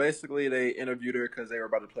so basically they interviewed her because they were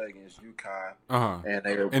about to play against UConn. And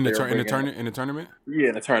they were in the tournament. Yeah,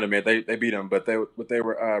 in the tournament they beat them, but what they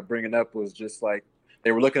were bringing up was just like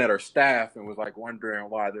they were looking at her staff and was like wondering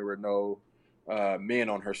why there were no men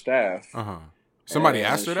on her staff. Somebody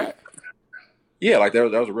asked her that. Yeah, like that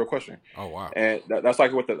was a real question. Oh wow! And that's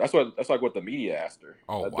like what the media asked her.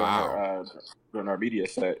 Oh wow! During our media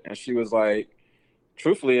set, and she was like,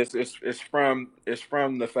 "Truthfully, it's from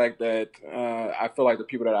the fact that I feel like the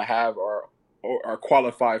people that I have are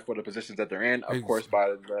qualified for the positions that they're in. Of course,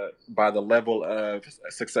 by the level of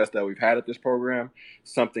success that we've had at this program,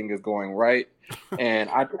 something is going right, and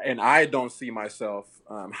I don't see myself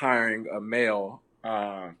hiring a male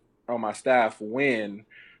on my staff when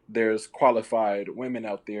there's qualified women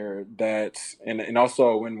out there and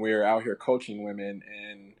also when we're out here coaching women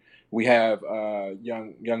and we have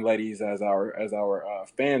young ladies as our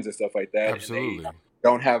fans and stuff like that. Absolutely. And they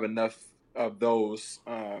don't have enough of those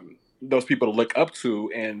people to look up to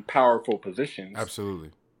in powerful positions.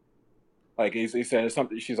 Absolutely. Like he said,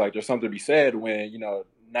 something. She's like, there's something to be said when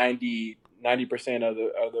 90% of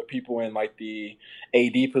the people in like the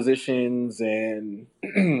AD positions and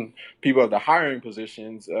people of the hiring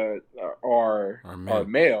positions are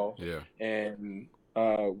male. Yeah. And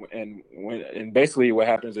basically what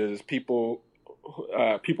happens is people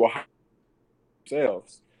hire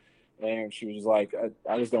themselves. And she was like,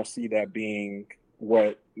 I just don't see that being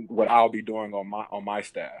what I'll be doing on my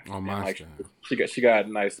staff. On my staff. She got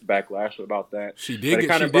a nice backlash about that. She did get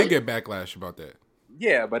backlash about that.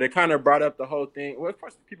 Yeah, but it kind of brought up the whole thing. Well, of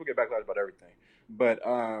course, people get backlash about everything, but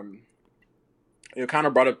it kind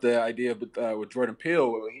of brought up the idea with Jordan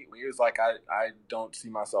Peele. He was like, I don't see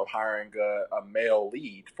myself hiring a male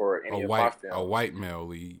lead for any of my films. A white male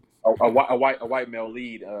lead. a white male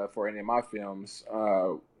lead for any of my films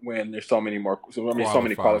when there's so many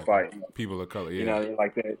qualified people of color. you Yeah, know,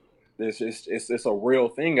 like that. It's a real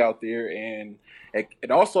thing out there, and it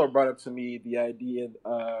also brought up to me the idea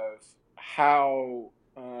of how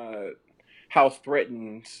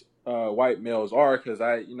threatened white males are, because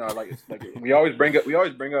it's like we always bring up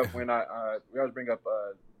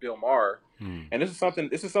Bill Maher, and this is something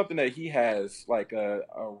that he has like a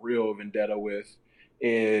real vendetta with,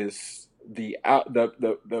 is the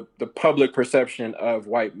public perception of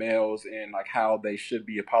white males and like how they should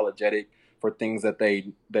be apologetic for things that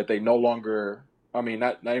they no longer, I mean,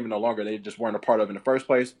 not even no longer, they just weren't a part of in the first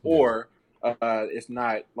place, or it's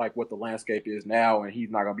not like what the landscape is now, and he's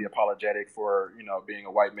not going to be apologetic for being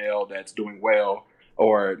a white male that's doing well,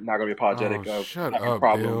 or not going to be apologetic of shut having up,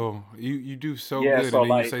 problems. Bill. You do so Yeah, good, so, and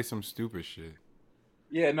then like, you say some stupid shit.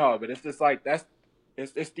 Yeah, no, but it's just like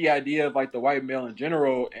it's the idea of like the white male in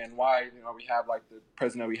general, and why we have like the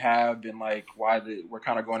president we have, and like why we're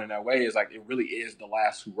kind of going in that way, is like it really is the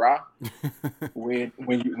last hurrah.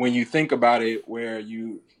 when you think about it, where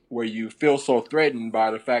you feel so threatened by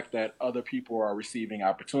the fact that other people are receiving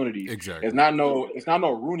opportunities. Exactly. It's not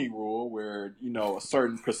no Rooney Rule where a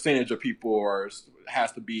certain percentage of people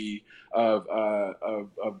has to be of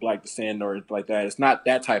black descent or like that. It's not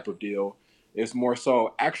that type of deal. It's more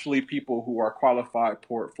so actually people who are qualified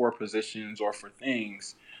for positions or for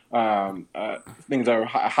things that are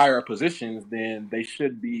higher positions than they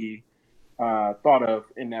should be thought of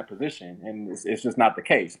in that position, and it's just not the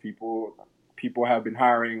case. People have been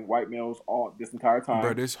hiring white males all this entire time.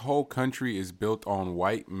 Bro, this whole country is built on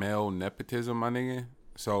white male nepotism, my nigga.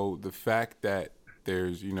 So the fact that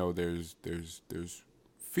there's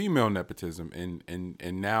female nepotism and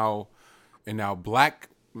now black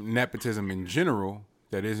nepotism in general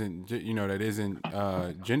that isn't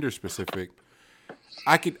gender specific,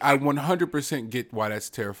 I 100% get why that's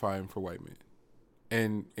terrifying for white men.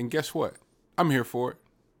 And guess what? I'm here for it.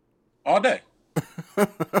 All day.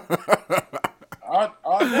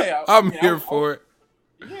 all day. I'm here for it.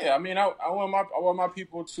 Yeah, I mean, I want my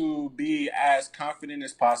people to be as confident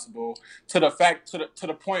as possible, to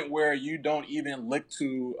the point where you don't even look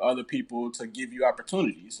to other people to give you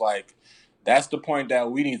opportunities. Like, that's the point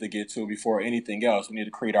that we need to get to before anything else. We need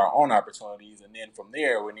to create our own opportunities, and then from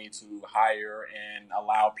there, we need to hire and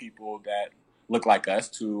allow people that look like us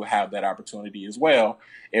to have that opportunity as well,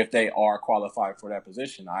 if they are qualified for that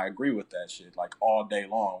position. I agree with that shit. Like, all day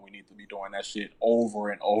long, we need to be doing that shit over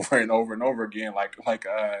and over and over and over again. Like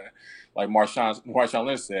Marshawn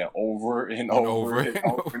Lynch said, over and over and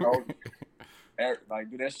over and over. Like,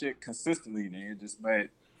 do that shit consistently, man. But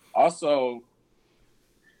also,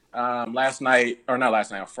 on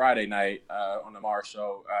Friday night, on the Mars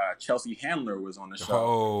show, Chelsea Handler was on the show.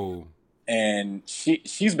 Oh. And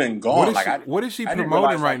she's been gone. What is she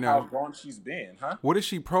promoting right now? How gone she's been, huh? What is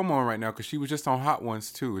she promoting right now? Because she was just on Hot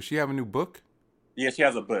Ones too. Does she have a new book? Yeah, she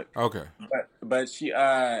has a book. Okay. But she,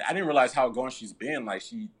 I didn't realize how gone she's been. Like,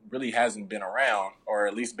 she really hasn't been around, or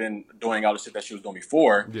at least been doing all the shit that she was doing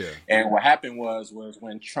before. Yeah. And what happened was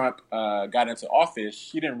when Trump got into office,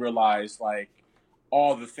 she didn't realize like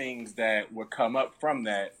all the things that would come up from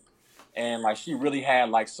that. And like, she really had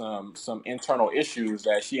like some internal issues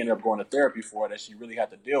that she ended up going to therapy for, that she really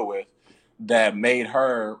had to deal with, that made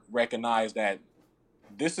her recognize that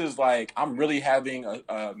this is like, I'm really having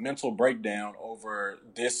a mental breakdown over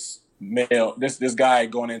this guy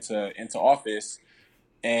going into office.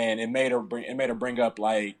 And it made her bring up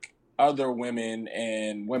like other women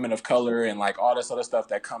and women of color and like all this other stuff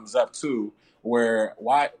that comes up too, where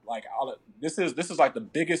this is like the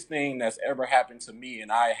biggest thing that's ever happened to me,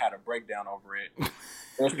 and I had a breakdown over it.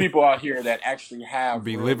 There's people out here that actually have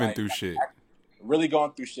living through shit, really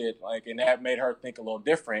going through shit, like, and that made her think a little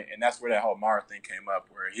different. And that's where that whole Mara thing came up,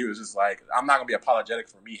 where he was just like, I'm not gonna be apologetic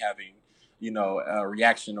for me having a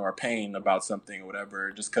reaction or pain about something or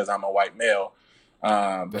whatever, just because I'm a white male.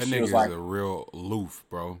 But that she nigga was like, is a real loof,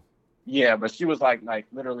 bro. Yeah, but she was like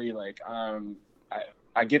literally like,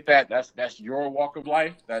 I get that. That's your walk of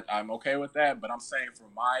life. That I'm okay with that. But I'm saying, from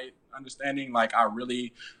my understanding, like,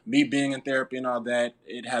 me being in therapy and all that,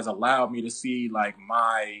 it has allowed me to see like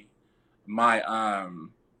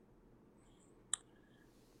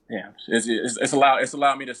it's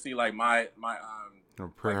allowed me to see like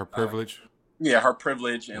her privilege. Her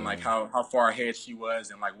privilege, and like how far ahead she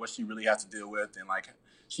was, and like what she really had to deal with, and like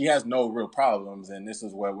she has no real problems, and this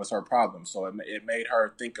is what was her problem. So it made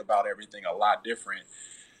her think about everything a lot different,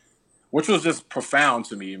 which was just profound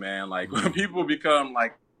to me, man. Like, when people become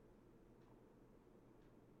like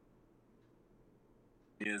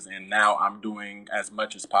is, and now I'm doing as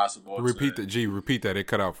much as possible. Repeat that. It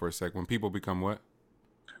cut out for a sec. When people become what?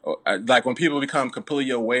 Like when people become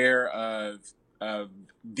completely aware of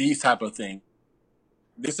these type of things.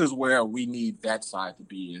 This is where we need that side to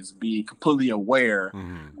be completely aware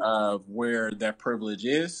of where that privilege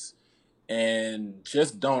is, and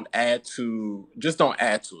just don't add to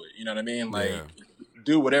it. You know what I mean? Like,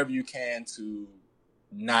 do whatever you can to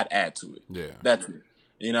not add to it. Yeah. That's it.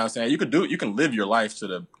 You know what I'm saying? You can live your life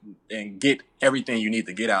and get everything you need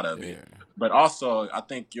to get out of it. But also, I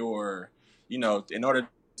think in order to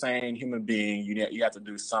sane human being, you have to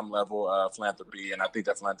do some level of philanthropy, and I think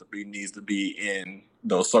that philanthropy needs to be in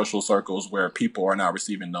those social circles where people are not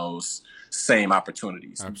receiving those same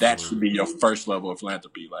opportunities. Absolutely. That should be your first level of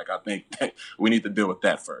philanthropy. Like, I think that we need to deal with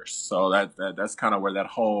that first. So that's kind of where that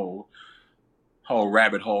whole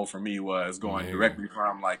rabbit hole for me was going, directly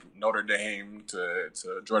from like Notre Dame to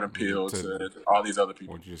Jordan Peele to all these other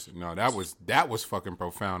people. That was fucking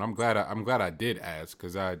profound. I'm glad I did ask,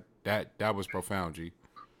 because that was profound, G.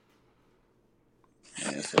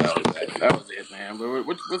 Yeah, so that was it, man. But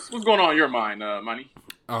what's going on in your mind, Money?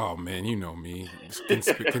 Oh man, you know me.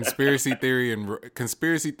 Conspiracy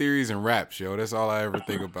theories and raps, yo. That's all I ever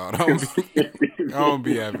think about. I don't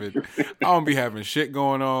be having shit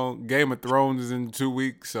going on. Game of Thrones is in 2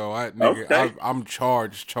 weeks, so I'm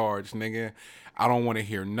charged, nigga. I don't want to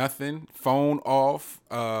hear nothing. Phone off.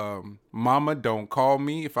 Mama, don't call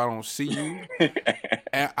me if I don't see you.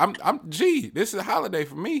 And this is a holiday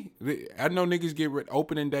for me. I know niggas get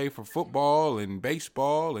opening day for football and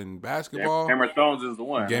baseball and basketball. Game of Thrones is the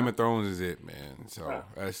one. Game of Thrones is it, man. So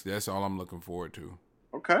that's all I'm looking forward to.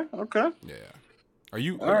 Okay. Yeah. Are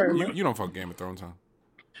you? You don't fuck Game of Thrones, huh?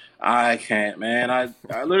 I can't, man. I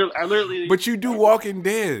literally. But you do Walking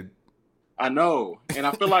Dead. I know, and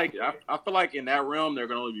I feel like in that realm there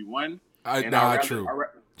can only be one. True.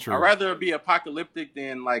 I'd rather be apocalyptic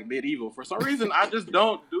than like medieval. For some reason, I just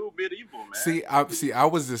don't do medieval, man. See, I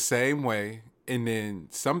was the same way, and then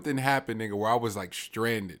something happened, nigga, where I was like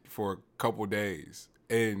stranded for a couple days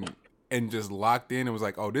and just locked in and was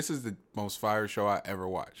like, oh, this is the most fire show I ever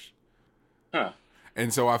watched. Huh.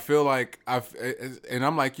 And so I feel like and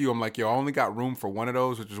I'm like you, I only got room for one of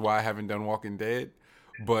those, which is why I haven't done Walking Dead.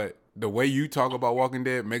 But the way you talk about Walking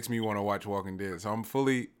Dead makes me want to watch Walking Dead. So I'm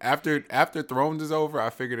fully after Thrones is over, I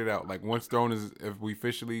figured it out. Like once if we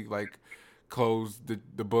officially like close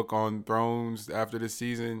the book on Thrones after this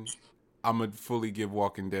season, I'm gonna fully give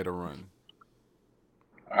Walking Dead a run.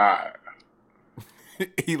 All right.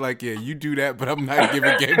 He like, yeah, you do that, but I'm not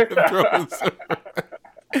giving Game of Thrones.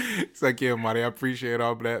 It's like, yeah, Marty, I appreciate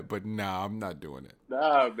all that, but nah, I'm not doing it.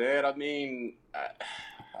 Nah, man. I mean,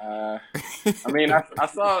 I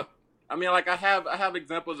have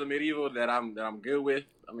examples of medieval that I'm good with.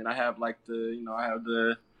 I mean, I have I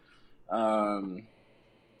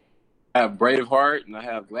have Braveheart and I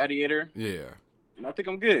have Gladiator. Yeah. And I think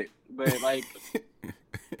I'm good. But like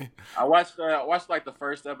I watched like the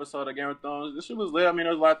first episode of Game of Thrones. This shit was lit. I mean,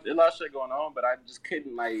 there was a lot of shit going on, but I just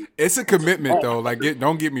couldn't like. It's a commitment though. Like,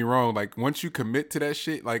 don't get me wrong. Like, once you commit to that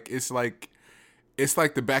shit, like it's like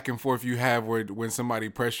the back and forth you have when somebody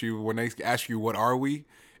press you when they ask you what are we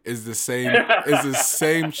is the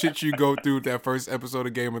same shit you go through with that first episode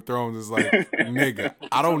of Game of Thrones. Is like, nigga,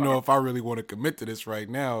 I don't know if I really want to commit to this right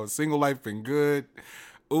now. Single life been good.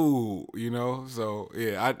 Ooh, so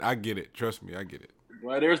yeah, I get it. Trust me, I get it.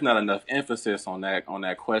 Well, there's not enough emphasis on that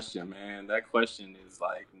question, man. That question is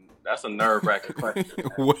like, that's a nerve-wracking question.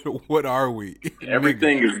 What are we?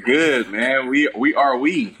 Everything is good, man. We are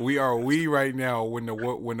we. We are we right now. When the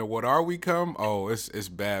what are we come? Oh, it's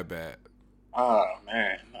bad. Oh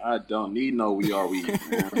man, I don't need no we are we. Man.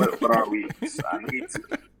 What are we? I need to.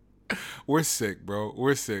 We're sick, bro.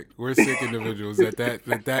 We're sick individuals.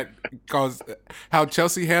 That caused how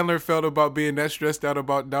Chelsea Handler felt about being that stressed out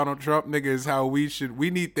about Donald Trump, nigga, is how we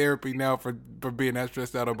need therapy now for being that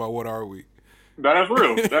stressed out about what are we. That is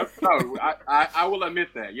real. I will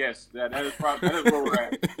admit that. Yes, that is where we're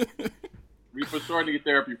at. We for sure need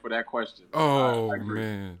therapy for that question. Oh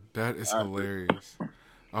man, that is hilarious.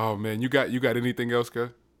 Oh man, you got anything else,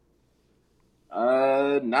 guys?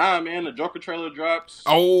 Nah, man. The Joker trailer drops.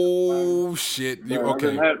 Oh shit!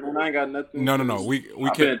 Okay, man, I ain't got nothing. No. We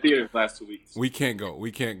I've been in theaters last 2 weeks. We can't go.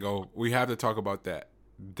 We have to talk about that.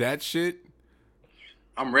 That shit.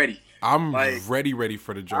 I'm ready. I'm ready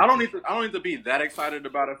for the Joker. I don't need to be that excited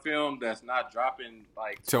about a film that's not dropping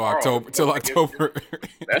like till October.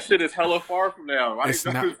 That shit is hella far from now. It's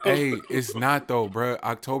not. Hey, it's not though, bro.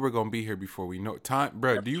 October gonna be here before we know time,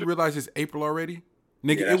 bro. Do you realize it's April already?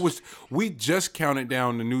 Nigga, we just counted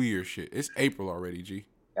down the New Year shit. It's April already, G.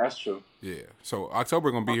 That's true. Yeah. So October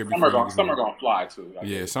gonna be here before summer gonna fly too.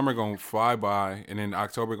 Yeah, summer gonna fly by, and then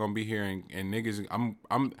October gonna be here, and niggas.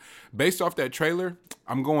 I'm based off that trailer.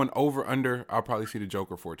 I'm going over under. I'll probably see the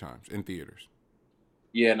Joker 4 times in theaters.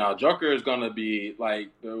 Yeah, no, Joker is gonna be like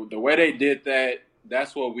the way they did that.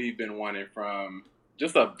 That's what we've been wanting from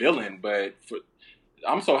just a villain. But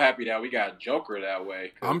I'm so happy that we got Joker that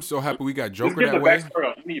way. I'm so happy we got Joker that way.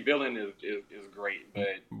 Any villain is great,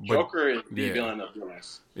 but Joker is the villain of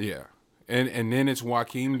villains. Yeah. And then it's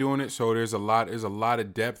Joaquin doing it, so there's a lot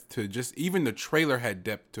of depth to just even the trailer had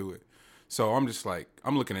depth to it. So I'm just like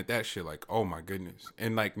I'm looking at that shit like, oh my goodness.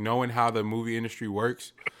 And like knowing how the movie industry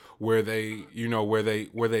works, where they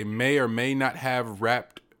may or may not have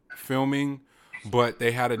wrapped filming, but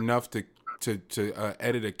they had enough to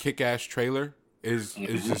edit a kick-ass trailer is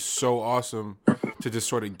just so awesome to just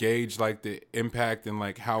sort of gauge like the impact and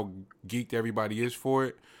like how geeked everybody is for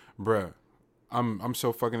it. Bruh. I'm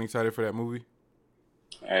so fucking excited for that movie.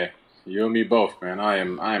 Hey, you and me both, man. I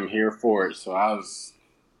am here for it. So I was,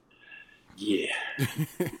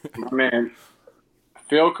 my man,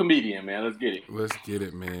 Phil comedian, man. Let's get it. Let's get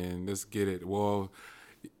it, man. Let's get it. Well,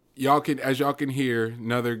 as y'all can hear,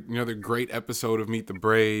 another great episode of Meet the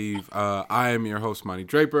Brave. I am your host, Monty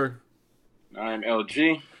Draper. I am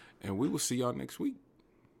LG, and we will see y'all next week.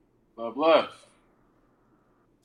 Love.